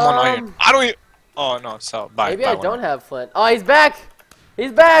bought some on iron. I don't even. Oh, no, so, buy Maybe buy I one. don't have flint. Oh, he's back.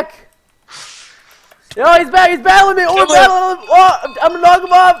 He's back. Yo, he's back. He's battling me. Oh, we're Kill him. battling him. Oh, I'm gonna knock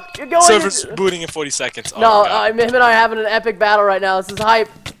him off. You're going. Server's booting in 40 seconds. Oh, No, God. him and I are having an epic battle right now. This is hype.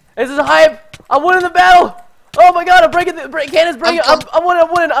 This is hype. I'm winning the battle. Oh my God, I'm breaking the cannon's breaking. I'm winning.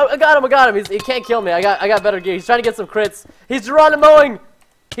 I'm winning. I got him. I got him. He can't kill me. I got better gear. He's trying to get some crits. He's Geronimoing.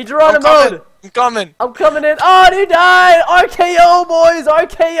 He Geronimoed. I'm coming. I'm coming in. Oh, and he died. RKO, boys.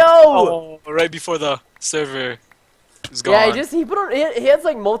 RKO. Oh, right before the server is gone. Yeah, he put on. He has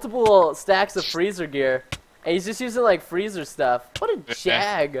like multiple stacks of freezer gear, and he's just using like freezer stuff. What a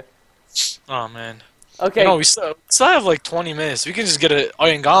jag. Oh man. Okay. You know, we still have like 20 minutes. We can just get an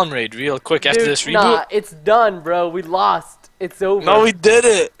Iron Golem raid real quick after Dude, this reboot. nah, it's done, bro. We lost. It's over. No, we did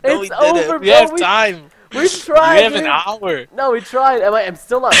it. No, we It's did over, it. We bro. have time. We tried. We have dude. an hour. No, we tried. I'm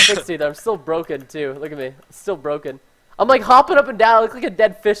still not fixed either. I'm still broken too. Look at me. I'm still broken. I'm like hopping up and down. I look like a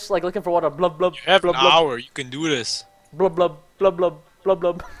dead fish, like looking for water. Blub blub. You have blub, an blub, hour. You can do this. blub blub blub blub blub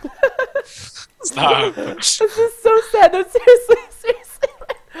blub. Stop. This is so sad. No, seriously.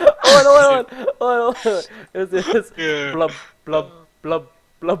 Hold on. It's Yeah. blub blub blub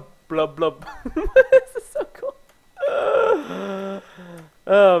blub blub blub. This is so cool.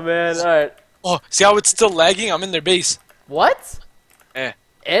 Oh man. All right. Oh, see how it's still lagging? I'm in their base. What? Eh.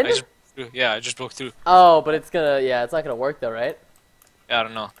 In? I just broke through. Oh, but it's not gonna work though, right? Yeah, I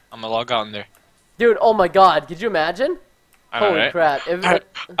don't know. I'm gonna log out in there. Dude, oh my God, could you imagine? I know, Holy right? crap. If, Alright,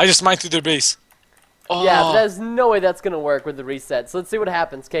 I just mined through their base. Oh. Yeah, but there's no way that's gonna work with the reset. So let's see what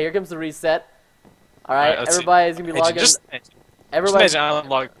happens. Okay, here comes the reset. Alright, let's see. everybody's gonna be logging. Just Everybody. imagine I'm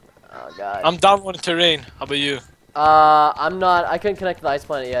logged. Oh God. I'm downloading terrain. How about you? I'm not. I couldn't connect to the ice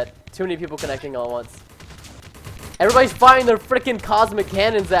planet yet. Too many people connecting all at once. Everybody's firing their freaking cosmic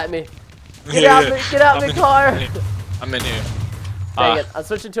cannons at me. Get out, get out of the car. I'm in here. Dang it! I'm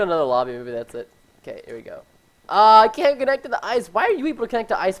switching to another lobby. Maybe that's it. Okay, here we go. I can't connect to the ice. Why are you able to connect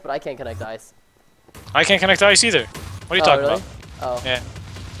to ice, but I can't connect to ice? I can't connect to ice either. What are you talking really? about? Oh. Yeah.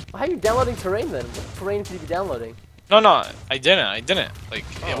 How are you downloading terrain then? What terrain could you be downloading? No, I didn't. Like,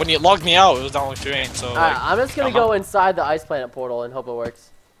 yeah, when you logged me out, it was downloading terrain, so, Alright, like, I'm just gonna go inside the ice planet portal and hope it works.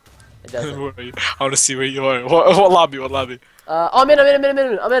 It doesn't. Where are you? I wanna see where you are. What lobby? What lobby? Oh, I'm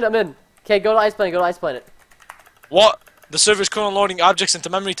in. Okay, go to ice planet. What? The server's currently loading objects into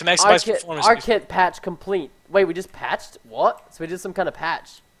memory to maximize performance. Our kit patch complete. Wait, we just patched? What? So we did some kind of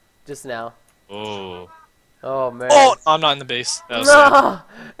patch just now. Oh. Oh man. Oh, I'm not in the base. That was sad. No!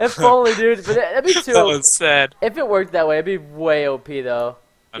 If only, dude. But it'd be That too. was sad. If it worked that way, it'd be way OP though.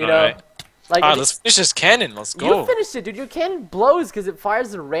 I You know, know? right? Like, Alright, let's finish this cannon. Let's you go. finished it, dude. Your cannon blows because it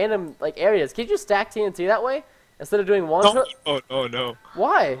fires in random like areas. Can you just stack TNT that way instead of doing one? No.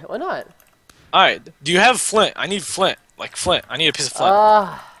 Why? Why not? Alright, do you have flint? I need flint. Like flint. I need a piece of flint.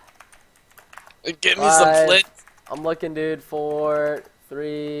 Get me some five. flint. I'm looking, dude. 4,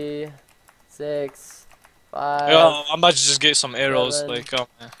 3, 6, 5. Yo, I'm about to just get some arrows. 7. Like,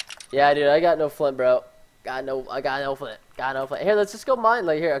 Yeah, dude. I got no flint, bro. I got no flint. Here, let's just go mine.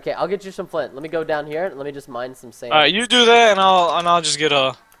 Like here. Okay, I'll get you some flint. Let me go down here and let me just mine some sand. Alright, you do that, and I'll just get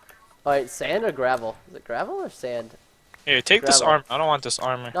a. Alright, sand or gravel? Is it gravel or sand? Here, take this Gravel. armor. I don't want this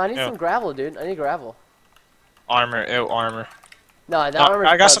armor. No, I need Ew. some gravel, dude. I need gravel. Armor. Ew, armor. No, that No, armor's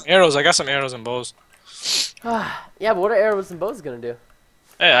I got done. some arrows. I got some arrows and bows. Yeah, but what are arrows and bows gonna do?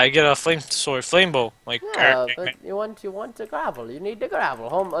 Hey, I get a flame bow. Like. Yeah, but you want the gravel. You need the gravel.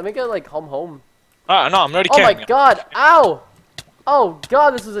 Let me go like home. Ah, no, I'm already Oh cannoning. my God! Ow! Oh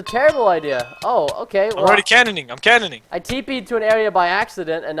God, this was a terrible idea. Oh, okay. I'm Well, already cannoning. I'm cannoning. I TP'd to an area by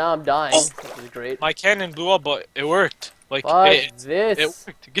accident and now I'm dying. Oh. Which is great. My cannon blew up, but it worked. Like, Fuck it this.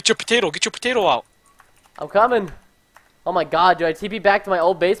 worked. Get your potato out. I'm coming. Oh my God, dude! I TP'd back to my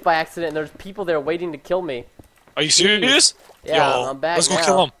old base by accident and there's people there waiting to kill me. Are you serious? Yeah, Yo, I'm back let's go now.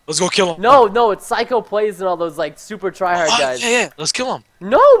 kill him. Let's go kill him. No, it's Psycho Plays and all those like super tryhard Oh, guys. yeah, let's kill him.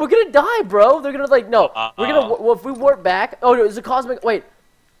 No, we're gonna die, bro. They're gonna like no. We're gonna well, if we warp back. Oh, no, there's a cosmic. Wait,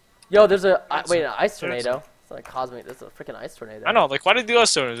 yo, there's a wait an ice tornado. It's not a cosmic. There's a freaking ice tornado. I know. Like, why did they do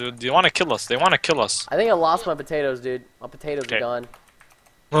us? Do you want to kill us? They want to kill us. I think I lost my potatoes, dude. My potatoes Okay. are gone.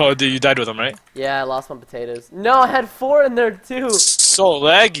 Oh, dude, you died with them, right? Yeah, I lost my potatoes. No, I had 4 in there too. So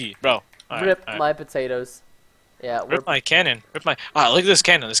laggy, bro. All Rip right. my potatoes. Yeah, Rip my cannon. Rip my. Look at this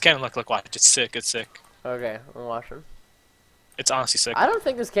cannon. This cannon, look, watch. It's sick. It's sick. okay. I'm watching. It's honestly sick. I don't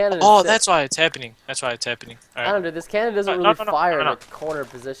think this cannon. Is Oh, sick. that's why it's happening. That's why it's happening. All I right. don't know. This cannon doesn't No, really no, fire no. in a corner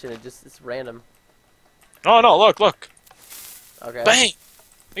position. It's random. No, look. Okay. Bang!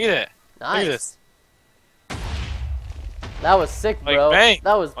 Look at that. Nice. Look at this. That was sick, Like bro. bang.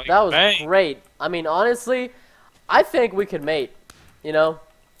 That was Like that was bang. great. I mean, honestly, I think we could mate. You know,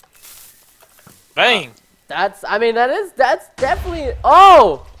 Bang! that's. I mean, that's definitely.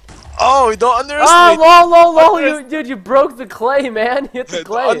 Oh, Oh, don't Oh, underestimate. lol. Dude, you broke the clay, man. You hit the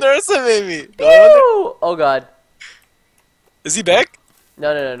clay. Don't underestimate me. Ew! Oh god. Is he back?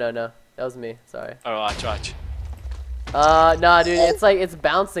 No. That was me. Sorry. Alright, watch. Nah, dude. It's like it's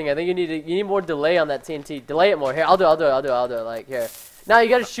bouncing. I think you need more delay on that TNT. Delay it more. Here, I'll do it. Like here. Now you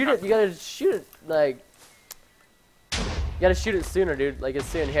gotta shoot it. You gotta shoot it like. You gotta shoot it sooner, dude. Like it's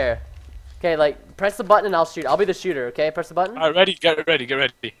soon. Here. Okay, like press the button and I'll shoot. I'll be the shooter. Okay, press the button. Alright, ready. Get ready.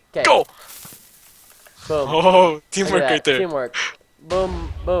 Okay. Go. Boom. Oh, teamwork right there. Teamwork.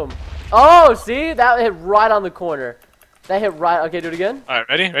 Boom. Oh, see? That hit right on the corner. That hit right. Okay, do it again.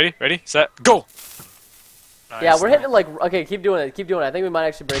 Alright, ready, set, go. Nice, Yeah, we're hitting it like. Okay, keep doing it. I think we might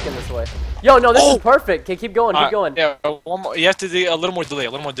actually break in this way. Yo, no, this is perfect. Okay, keep going. Yeah, one more. You have to do a little more delay.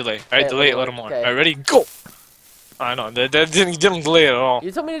 Alright, Okay, delay it a little more. okay. Alright, ready, go. I know that didn't delay at all.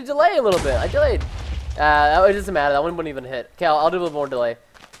 You told me to delay a little bit. I delayed. It doesn't matter. That one wouldn't even hit. Okay, I'll do a little more delay.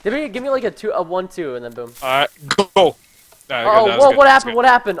 Give me like a 1-2, and then boom. Alright, go. Oh, whoa! What happened? What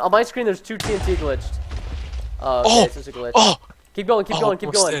happened? On my screen, there's 2 TNT glitched. Okay, it's just a glitch. Oh! Keep going.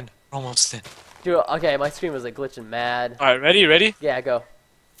 Almost in. Dude, okay, my screen was like glitching mad. Alright, ready? Yeah, go.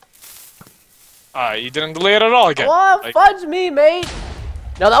 Alright, you didn't delay it at all again. What? Fudge me, mate!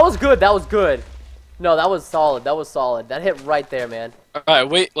 No, that was good. No, that was solid. That hit right there, man. Alright,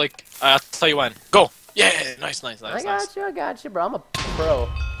 wait, I'll tell you when. Go! Yeah, nice. I got you, bro. I'm a pro.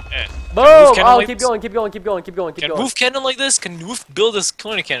 Yeah. Boom! Oh, like keep this? going. Can Wolf cannon like this? Can Wolf build this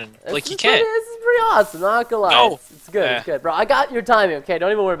corner cannon? Like he can't. This is pretty awesome, not gonna lie. No. It's good, Yeah. it's good. Bro, I got your timing, okay?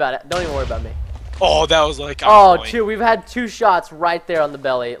 Don't even worry about it. Don't even worry about me. Oh, that was like. Oh, 2. We've had 2 shots right there on the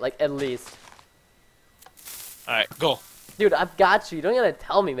belly, like at least. Alright, go. Dude, I've got you. You don't gotta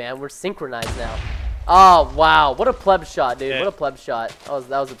tell me, man. We're synchronized now. Oh, wow. What a pleb shot, dude. Yeah. What a pleb shot. That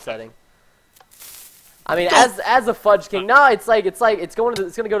was upsetting. I mean, as a fudge king, no, it's gonna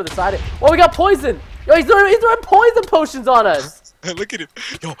go to the side. Oh, we got poison. Yo, he's throwing poison potions on us. Look at him.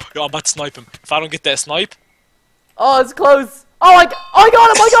 Yo, I'm about to snipe him. If I don't get that snipe. Oh, it's close. Oh, I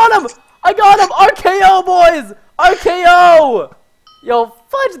got him. RKO, boys. RKO. Yo,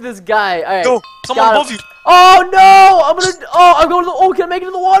 fudge this guy. All right. Go. Someone got him. above you. Oh no! I'm going to the. Oh, can I make it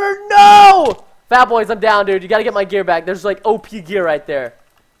in the water? No! Fat boys, I'm down, dude. You gotta get my gear back. There's like OP gear right there.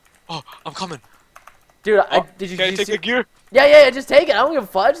 Oh, I'm coming. Dude, Can I take the gear? Yeah, just take it. I don't give a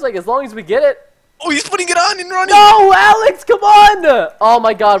fudge. Like, as long as we get it. Oh, he's putting it on and running. No, Alex, come on! Oh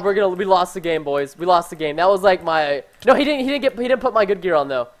my God, we lost the game, boys. We lost the game. That was like my. No, he didn't put my good gear on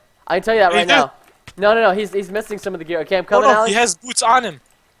though. I can tell you that right now. No. He's missing some of the gear. Okay, I'm coming, Alex. He has boots on him.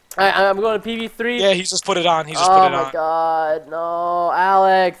 Alright, I'm going to PV3. Yeah, he just put it on. Oh my God, no,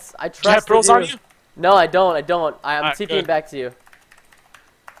 Alex. I trust you. Do you have pearls on you? No, I don't. I'm Alright, TPing good. back to you.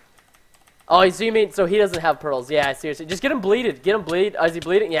 Oh, so you mean so he doesn't have pearls? Yeah, seriously. Just get him bleeded. Get him bleed. Oh, is he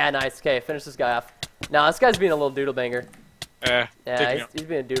bleeding? Yeah, nice. Okay, finish this guy off. No, this guy's being a little doodle banger. Yeah, he's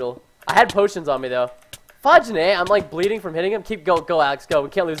being a doodle. I had potions on me though. Fudge, I'm like bleeding from hitting him. Go, Alex, go. We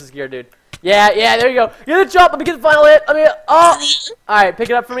can't lose this gear, dude. Yeah, there you go. Get the jump. Let me get the final hit. All right, pick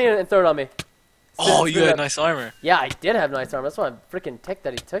it up for me and throw it on me. Oh, you had nice armor. Yeah, I did have nice armor. That's why I'm freaking ticked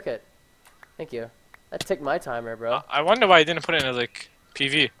that he took it. Thank you. That ticked my timer, bro. I wonder why he didn't put it in like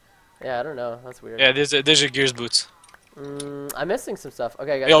PV. Yeah, I don't know. That's weird. Yeah, there's your gears boots. I'm missing some stuff.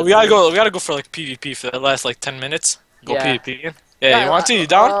 Okay, guys. Yo, we gotta go for like PvP for the last like 10 minutes. Go Yeah. PvP again. Yeah, you want to? You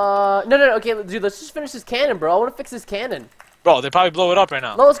down? No. Okay, dude, let's just finish this cannon, bro. I want to fix this cannon. Bro, they probably blow it up right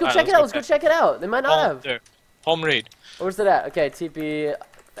now. No, let's go check it out. Let's go check it out. They might not have. There. Home raid. Where's it at? Okay, TP.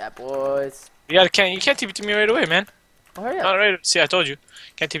 Fat boys. You can't TP to me right away, man. Oh, hurry up. Not right. See, I told you.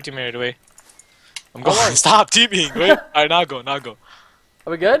 Can't TP to me right away. I'm Hold going. on. Stop TPing. Wait. Alright, now go. Are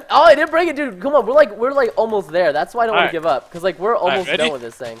we good? Oh, I didn't break it, dude. Come on, we're like almost there. That's why I don't want Alright. to give up, cause like we're almost ready? done with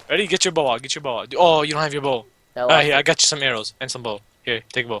this thing. Ready? Get your bow out. Oh, you don't have your bow. Yeah, Alright, here, I got you some arrows and some bow. Here,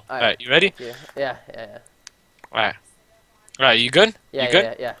 take a bow. Alright, you ready? Yeah. Alright, you good? Yeah, you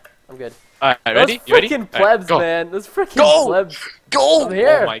good? yeah. I'm good. Alright, ready? Those You ready? freaking plebs, go. man. Those freaking Go! plebs. Go! I'm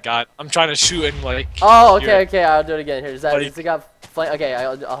here. Oh my god. I'm trying to shoot and like. Oh, okay. I'll do it again. Here, Buddy. does it got flame? Okay,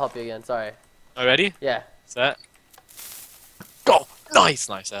 I'll help you again. Sorry. Ready? Yeah. Set. Go! Nice.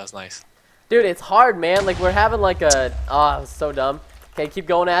 That was nice. Dude, it's hard, man. Like, we're having like a... Oh, it was so dumb. Okay, keep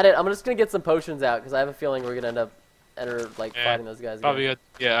going at it. I'm just gonna get some potions out, because I have a feeling we're gonna end up fighting those guys again. Probably good.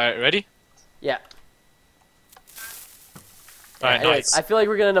 Yeah, alright, ready? Yeah. Alright, anyways, nice. I feel like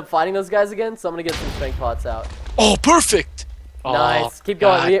we're gonna end up fighting those guys again, so I'm gonna get some strength pots out. Oh, perfect! Nice. Oh, Keep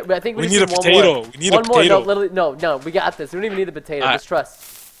going. God. I think we We just need a one potato. More. We need one a more. potato. No, literally, no. We got this. We don't even need the potato. Alright. Just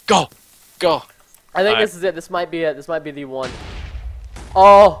trust. Go! I think Alright. this is it. This might be it. This might be the one.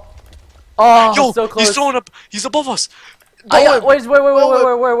 Oh, Yo, so close. he's throwing up. He's above us. Wait.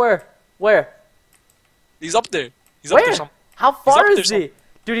 Where? He's up there. He's up Where? there. Some. How far up is there he?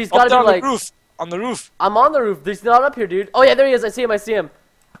 Dude, he's Up gotta there be on like. the roof. On the roof. I'm on the roof. He's not up here, dude. Oh yeah, there he is. I see him. I see him.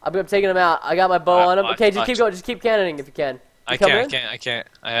 I'm taking him out. I got my bow on him. watch, Okay, just watch. keep going. Just keep cannoning if you can. I You coming can't. in? I can't.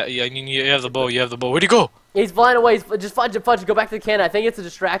 I mean, you have the bow. You have the bow. Where'd he go? He's flying away. Just fudge it, fudge it. Go back to the cannon. I think it's a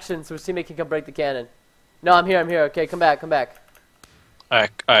distraction, so his teammate can come break the cannon. No, I'm here. I'm here. Okay, come back. Come back. All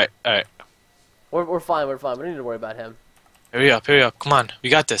right. We're fine. We're fine. We don't need to worry about him. Hurry up. Come on. We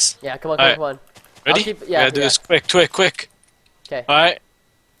got this. Yeah, come on, Alright. come on. Ready? keep- We yeah, gotta do yeah. this quick. Okay. All right.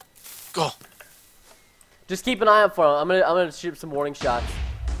 Go. Just keep an eye out for him. I'm gonna shoot some warning shots.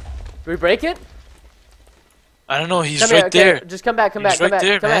 Do we break it? I don't know. He's Come right here. Okay. there. Just come back. Come He's back. Come right back.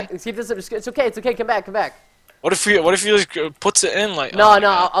 there, Come man. back. Let's keep this. It's okay. It's okay. Come back. Come back. What if he like puts it in like? No, oh my no.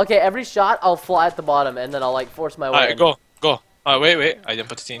 God. Okay. Every shot, I'll fly at the bottom, and then I'll like force my way. All right, in. go. All right, wait. I didn't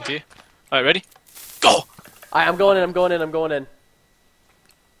put the TNT. All right, ready? Go. All right, I'm going in.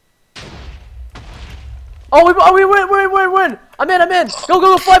 Oh, we win. I'm in.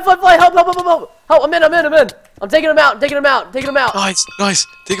 Go. Fly. Help. I'm in. I'm taking him out. Nice.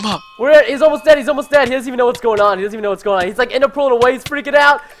 Take him out. He's almost dead. He doesn't even know what's going on. He's like in a pool away. He's freaking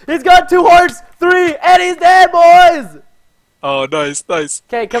out. He's got 2 hearts, 3, and he's dead, boys. Oh, nice.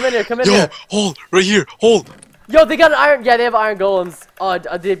 Okay, come in here. Yo, hold right here. Hold. Yo, they got an iron. Yeah, they have iron golems.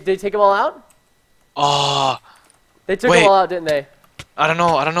 Did they take them all out? They took Wait. them all out, didn't they? I don't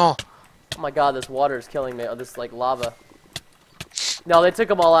know. Oh my god, this water is killing me. Oh, this like lava. No, they took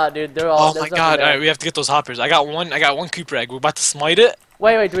them all out, dude. They're all. Oh there's my nothing God! there. All right, we have to get those hoppers. I got one creeper egg. We're about to smite it.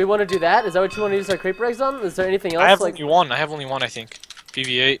 Wait. Do we want to do that? Is that what you want to use our creeper eggs on? Is there anything else? I have like... only one. I think.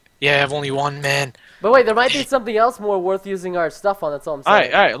 PV8. Yeah, I have only one, man. But wait, there might be something else more worth using our stuff on. That's all I'm All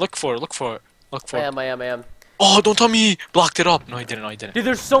saying. right. Look for it. I am. Oh, don't tell me he blocked it up. No, he didn't. Dude,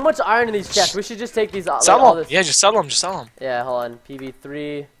 there's so much iron in these chests. We should just take these. Sell all them. this... Yeah, just sell them. Yeah, hold on.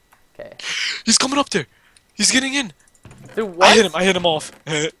 PV3. Okay. He's coming up there. He's getting in. Dude, what? I hit him off.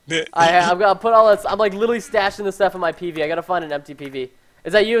 I'm gonna put all this. I'm like literally stashing the stuff in my PV. I gotta find an empty PV.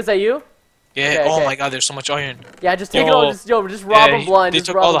 Is that you? Yeah. Okay, Oh okay. my God, there's so much iron. Yeah, just take it all. Just rob them blind. They just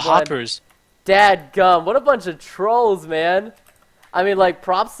took rob all the them blind. hoppers. Dad gum, what a bunch of trolls, man. I mean, like,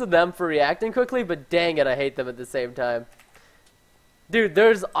 props to them for reacting quickly, but dang it, I hate them at the same time. Dude,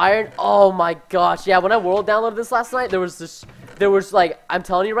 there's iron. Oh my gosh, yeah. When I world downloaded this last night, there was like, I'm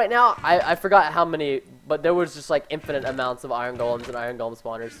telling you right now, I forgot how many, but there was just like infinite amounts of iron golems and iron golem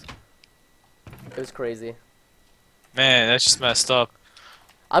spawners. It was crazy. Man, that's just messed up.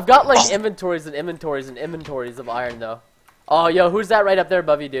 I've got like inventories of iron though. Oh, yo, who's that right up there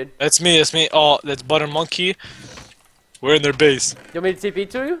above you, dude? That's me. Oh, that's Butter Monkey. We're in their base. You want me to TP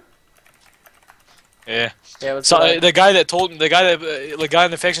to you? Yeah. Yeah, what's So up? the guy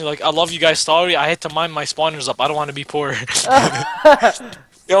in the faction, like, I love you guys. Sorry, I had to mine my spawners up. I don't want to be poor.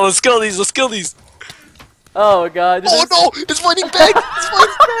 Yo, let's kill these. Oh god. Oh no, it's fighting back.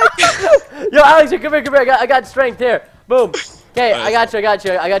 Yo, Alex, come here. I got strength here. Boom. Okay, I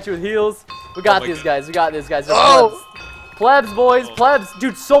got you with heals. We got my these God. guys. They're Oh. plebs, boys, plebs.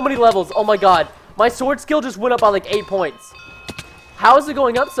 Dude, so many levels. Oh my god. My sword skill just went up by like 8 points. How is it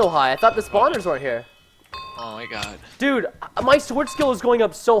going up so high? I thought the spawners weren't here. Oh my God. Dude, my sword skill is going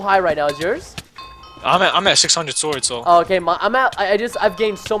up so high right now. Is yours? I'm at 600 swords, so. Oh, okay. I've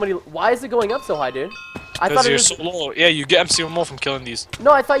gained so many. Why is it going up so high, dude? I Because thought it you're was. so low. Yeah, you get MC1 from killing these.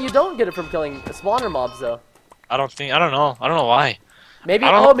 No, I thought you don't get it from killing spawner mobs though. I don't know why. Maybe.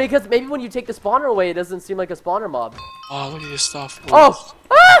 I don't know. Because maybe when you take the spawner away, it doesn't seem like a spawner mob. Oh, look at this stuff. Oh!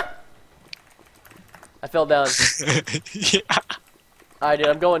 Ah! I fell down. Yeah. Alright, dude,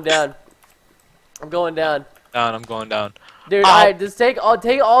 I'm going down. I'm going down. I'm going down. Dude, Ow. alright, just take all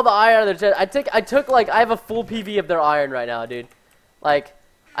the iron out of their chest. I have a full PV of their iron right now, dude. Like,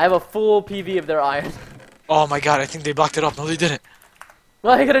 I have a full PV of their iron. Oh my God, I think they blocked it up. No, they didn't.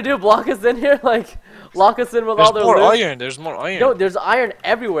 What are you gonna do? Block us in here? Like, lock us in with all their There's more loot? iron. There's more iron. No, there's iron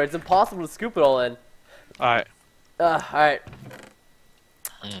everywhere. It's impossible to scoop it all in. Alright. Alright.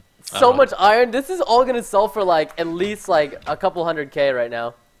 I So don't much iron. This is all gonna sell for like at least like a couple $100K right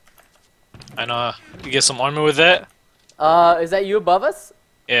now. I know. You get some armor with that? Is that you above us?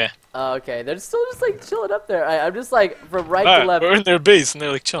 Yeah. Okay, they're still just like chilling up there. I'm just like from right to Alright, left. we're in their base and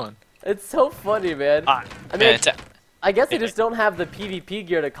they're like chilling. It's so funny, man. I mean, Man, I guess they just don't have the PvP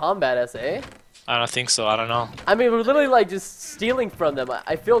gear to combat us, eh? I don't think so. I don't know. I mean, we're literally like just stealing from them.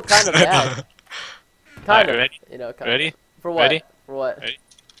 I feel kind of bad. Kind of. ready? You know, kind Ready? Of. For what? Ready? For what? Ready?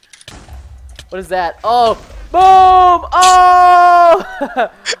 What is that? Oh! Boom!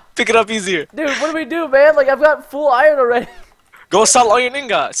 Oh! Pick it up easier. Dude, what do we do, man? Like, I've got full iron already. Go sell iron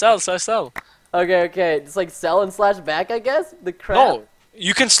ingot. Sell. Okay. Just like sell and slash back, I guess? The crap. No.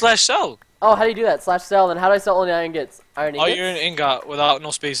 You can slash sell. Oh, how do you do that? Slash sell, and how do I sell only iron ingots? Iron ingots? Iron ingot without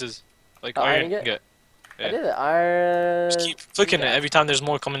no spaces. Like Oh, iron iron ingot? ingot. I Yeah. did it. Iron... Just keep flicking ingot. it every time there's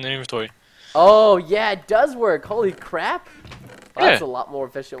more coming in the inventory. Oh, yeah, it does work. Holy crap. Well, that's Yeah. a lot more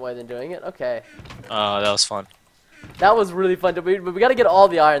efficient way than doing it. Okay. That was fun. That was really fun. But we gotta get all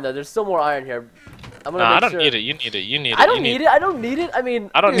the iron, though. There's still more iron here. I'm gonna Nah, make I don't sure... need it. You need it. You need it. I don't you need it. I don't need it. I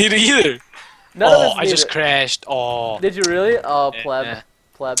mean... I don't dude, need it either. None of us I need just it. crashed. Oh. Did you really? Oh, Yeah, pleb. yeah.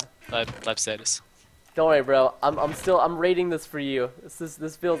 Pleb. Lab status. Don't worry, bro. I'm rating this for you.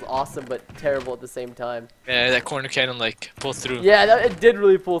 This feels awesome, but terrible at the same time. Yeah, that corner cannon like pulled through. Yeah, it did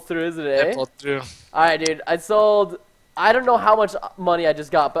really pull through, isn't it? Yeah, Eh? pulled through. Alright, dude. I sold... I don't know how much money I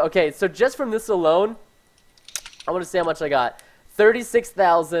just got, but okay, so just from this alone, I want to see how much I got.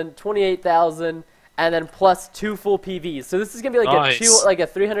 36,000, 28,000, and then plus 2 full PVs. So this is going to be like Nice. a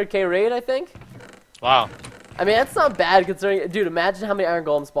 300k raid, I think. Wow. I mean, that's not bad considering... Dude, imagine how many Iron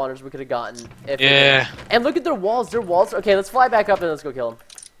Golem spawners we could have gotten. If Yeah. And look at their walls. Their walls... Okay, let's fly back up and let's go kill them.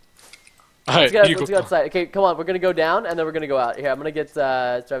 Alright, Let's go outside. Okay, come on. We're going to go down, and then we're going to go out. Here, I'm going to get... do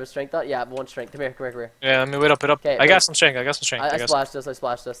I have a strength on? Yeah, 1 strength. Come here. Yeah, let me wait up it up. Okay, I got some strength. I got some strength. I got splashed this.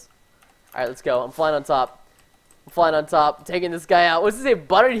 Alright, let's go. I'm flying on top. Taking this guy out. What's his name?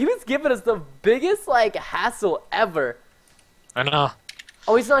 Buttered. He was giving us the biggest, like, hassle ever. I know.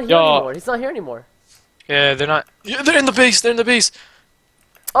 Oh, he's not here Yo. anymore. Yeah, they're not. Yeah, they're in the base. They're in the base.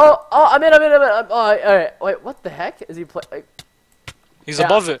 Oh, I'm in. Oh, alright. Wait, what the heck? Is he play? Like, He's yeah,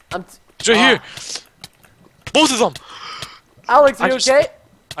 above it. He's right here. Both of them. Alex, you okay?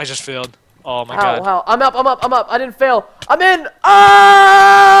 I just failed. Oh my How? god. How? I'm up. I didn't fail. I'm in.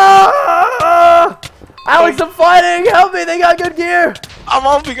 Ah! Alex, I'm fighting. Help me. They got good gear. I'm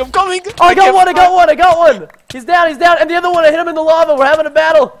coming. Oh, I got one. He's down. And the other one, I hit him in the lava. We're having a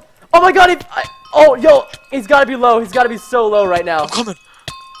battle. Oh my god, he's gotta be low. He's gotta be so low right now. I'm coming.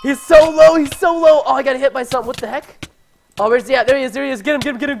 He's so low. Oh, I got hit by something. What the heck? Oh, where's he at? There he is. Get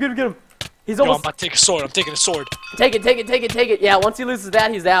him. He's Yo, I'm almost... about to take a sword. I'm taking a sword. Take it. Yeah, once he loses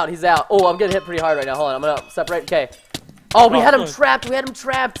that, he's out. Oh, I'm getting hit pretty hard right now. Hold on, I'm gonna separate. Okay. Oh, we had him trapped.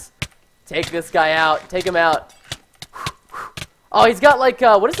 Take this guy out. Take him out. Oh, he's got like,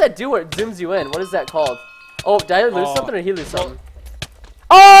 what does that do where it zooms you in? What is that called? Oh, did I lose something or did he lose something?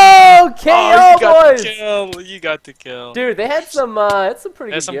 Oh, KO, boys! You got the kill. Dude, they had some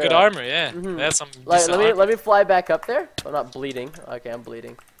pretty good gear good up. armor, yeah. They had some Like, decent armor. let me fly back up there. I'm not bleeding. Okay, I'm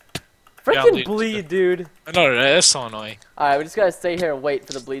bleeding. Yeah, I'm Freaking bleeding bleed, dude. I know, that's so annoying. Alright, we just gotta stay here and wait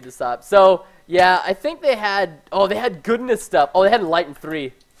for the bleed to stop. So, yeah, I think they had... Oh, they had goodness stuff. Oh, they had Enlighten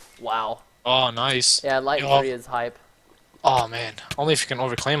 3. Wow. Oh, nice. Yeah, Enlighten Yo. 3 is hype. Oh, man. Only if you can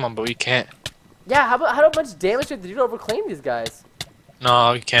overclaim them, but we can't. Yeah, how much damage did you do to overclaim these guys?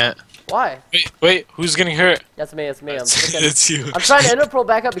 No, we can't. Why? Wait, who's getting hurt? That's me. It's you. I'm trying to interpol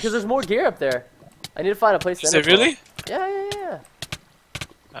back up because there's more gear up there. I need to find a place to Is interpol. it really? Yeah.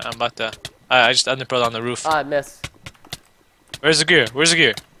 I'm about to... I just underpearled on the roof. Ah, I missed. Where's the gear?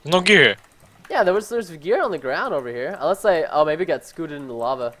 No gear here. Yeah, there's gear on the ground over here. Unless maybe it got scooted in the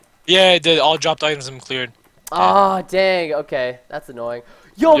lava. Yeah, it did. All dropped items and cleared. Ah, dang. Okay, that's annoying.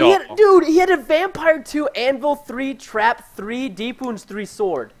 Yo, he had a Vampire 2, Anvil 3, Trap 3, Deep Wounds 3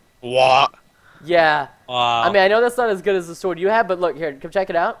 sword. What? Yeah. Wow. I mean, I know that's not as good as the sword you have, but look, here, come check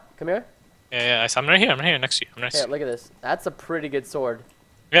it out. Come here. Yeah, I'm right here. I'm right here next to you. Here, look at this. That's a pretty good sword.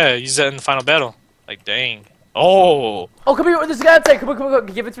 Yeah, use that in the final battle. Like, dang. Oh. Oh, come here. There's a guy outside. Come on.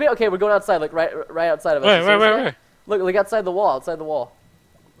 Give it to me. Okay, we're going outside, like right outside of us. Where? Look outside the wall.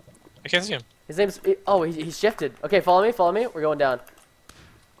 I can't see him. His name's... Oh, he shifted. Okay, follow me. We're going down.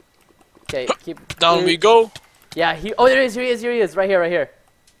 Okay, keep... Down we go. Yeah, Oh, there he is. Right here.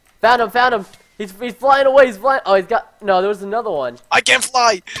 Found him. He's flying away. Oh, he's got... No, there was another one. I can't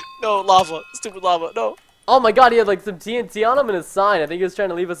fly. No, lava. Stupid lava. No. Oh my god, he had like some TNT on him and a sign. I think he was trying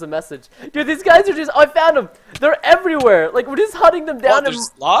to leave us a message. Dude, these guys are just... Oh, I found them. They're everywhere. Like, we're just hunting them down.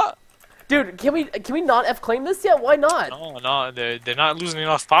 There's a lot? Dude, can we not F-claim this yet? Why not? No, they're not losing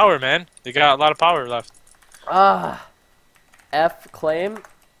enough power, man. They got a lot of power left. F-claim?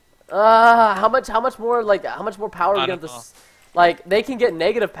 How much more power are we gonna have to... Like, they can get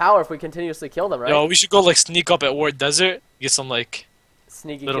negative power if we continuously kill them, right? Yo, we should go, like, sneak up at Ward Desert. Get some, like...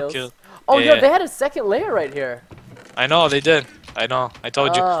 Sneaky little kills. kill. Oh, Yeah. yo, they had a second layer right here. I know, they did. I know. I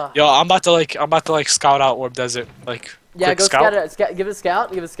told you. Yo, I'm about to scout out Orb Desert. Like, Yeah, quick go scout. Give it a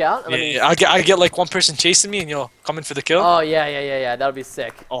scout. And Yeah, I get like one person chasing me and coming for the kill. Oh yeah. That'll be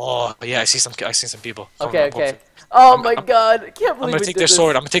sick. Oh yeah, I see some people. Okay. Oh my god, I can't believe I'm gonna we take did their this.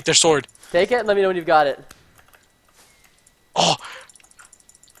 sword. I'm gonna take their sword. Take it and let me know when you've got it. Oh,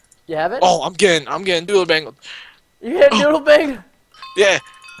 You have it? I'm getting doodle bangled. You hit noodle bang? Yeah.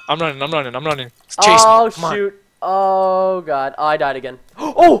 I'm running. Chase Oh me. Come on. shoot. Oh god. Oh, I died again.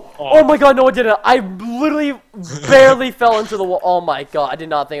 Oh my god, no I didn't. I literally barely fell into the wall. Oh my god, I did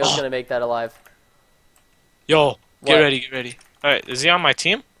not think I was gonna make that alive. Yo, get What? ready. Alright, is he on my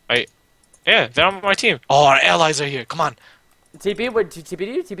team? Alright. Yeah, they're on my team. Oh, our allies are here. Come on. TP? What, TP to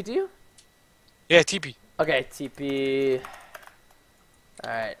you? TP to you? Yeah, TP. Okay, TP.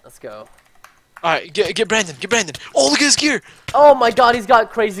 Alright, let's go. Alright, get Brandon. Oh, look at his gear. Oh my god, he's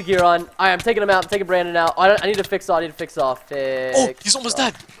got crazy gear on. Alright, I'm taking him out. I'm taking Brandon out. I need to fix off. Oh, he's almost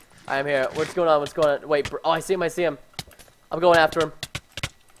dead. I'm here. What's going on? Wait, oh, I see him. I'm going after him.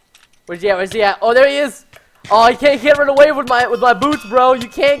 Where's he at? Oh, there he is. Oh, he can't run away with my boots, bro. You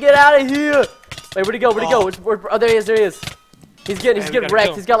can't get out of here. Wait, where'd he go? Oh, there he is. He's getting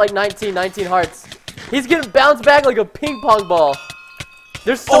wrecked. He's got like 19 hearts. He's getting bounced back like a ping pong ball.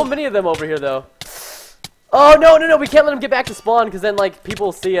 There's so many of them over here, though. Oh, no. We can't let him get back to spawn, because then, like, people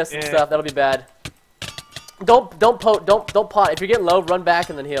will see us and stuff. That'll be bad. Don't pot. If you're getting low, run back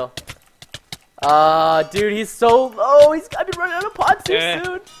and then heal. Dude, he's so low. He's got to be running out of pots here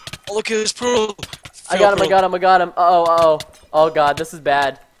soon. Oh, look at this pearl. I got him. Oh, God, this is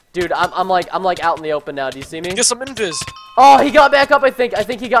bad. Dude, I'm like out in the open now. Do you see me? Get some invis. Oh, he got back up, I think. I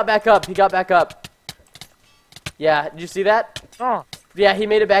think he got back up. Yeah, did you see that? Oh. Yeah, he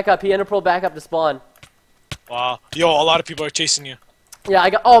made it back up. He interpoled back up to spawn. Wow. Yo, a lot of people are chasing you. Yeah,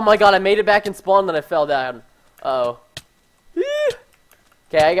 oh my god, I made it back in spawn, then I fell down. Uh-oh.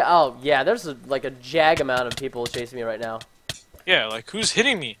 Okay, oh, yeah, there's like a jag amount of people chasing me right now. Yeah, like, who's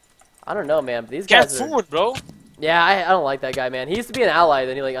hitting me? I don't know, man, but these guys are... Food, bro. Yeah, I don't like that guy, man. He used to be an ally,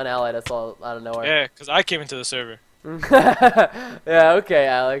 then he like unallied us all out of nowhere. Yeah, because I came into the server. Yeah, okay,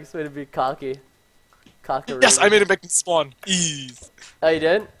 Alex. Way to be cocky. Cockaroo. Yes, I made it back in spawn. Ease. Oh, you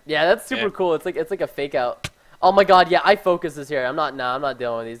did? Yeah, that's super cool. It's like a fake out. Oh my god, yeah, I focus this here. I'm not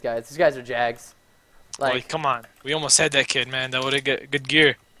dealing with these guys. These guys are jags. Like, come on. We almost had that kid, man. That would have got good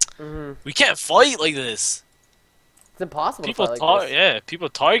gear. We can't fight like this. It's impossible People to fight like this. Yeah, people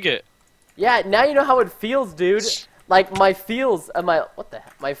target. Yeah, now you know how it feels, dude. Like my feels of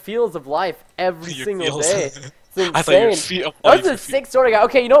my feels of life every single day. It's insane. I thought your feet of That was life a sick story, guy.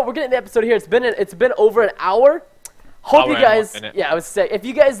 Okay, you know what? We're getting the episode here. It's been over an hour. Hope you guys, yeah, it was sick. If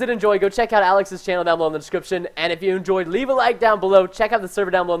you guys did enjoy, go check out Alex's channel down below in the description. And if you enjoyed, leave a like down below. Check out the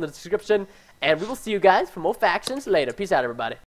server down below in the description. And we will see you guys for more factions later. Peace out, everybody.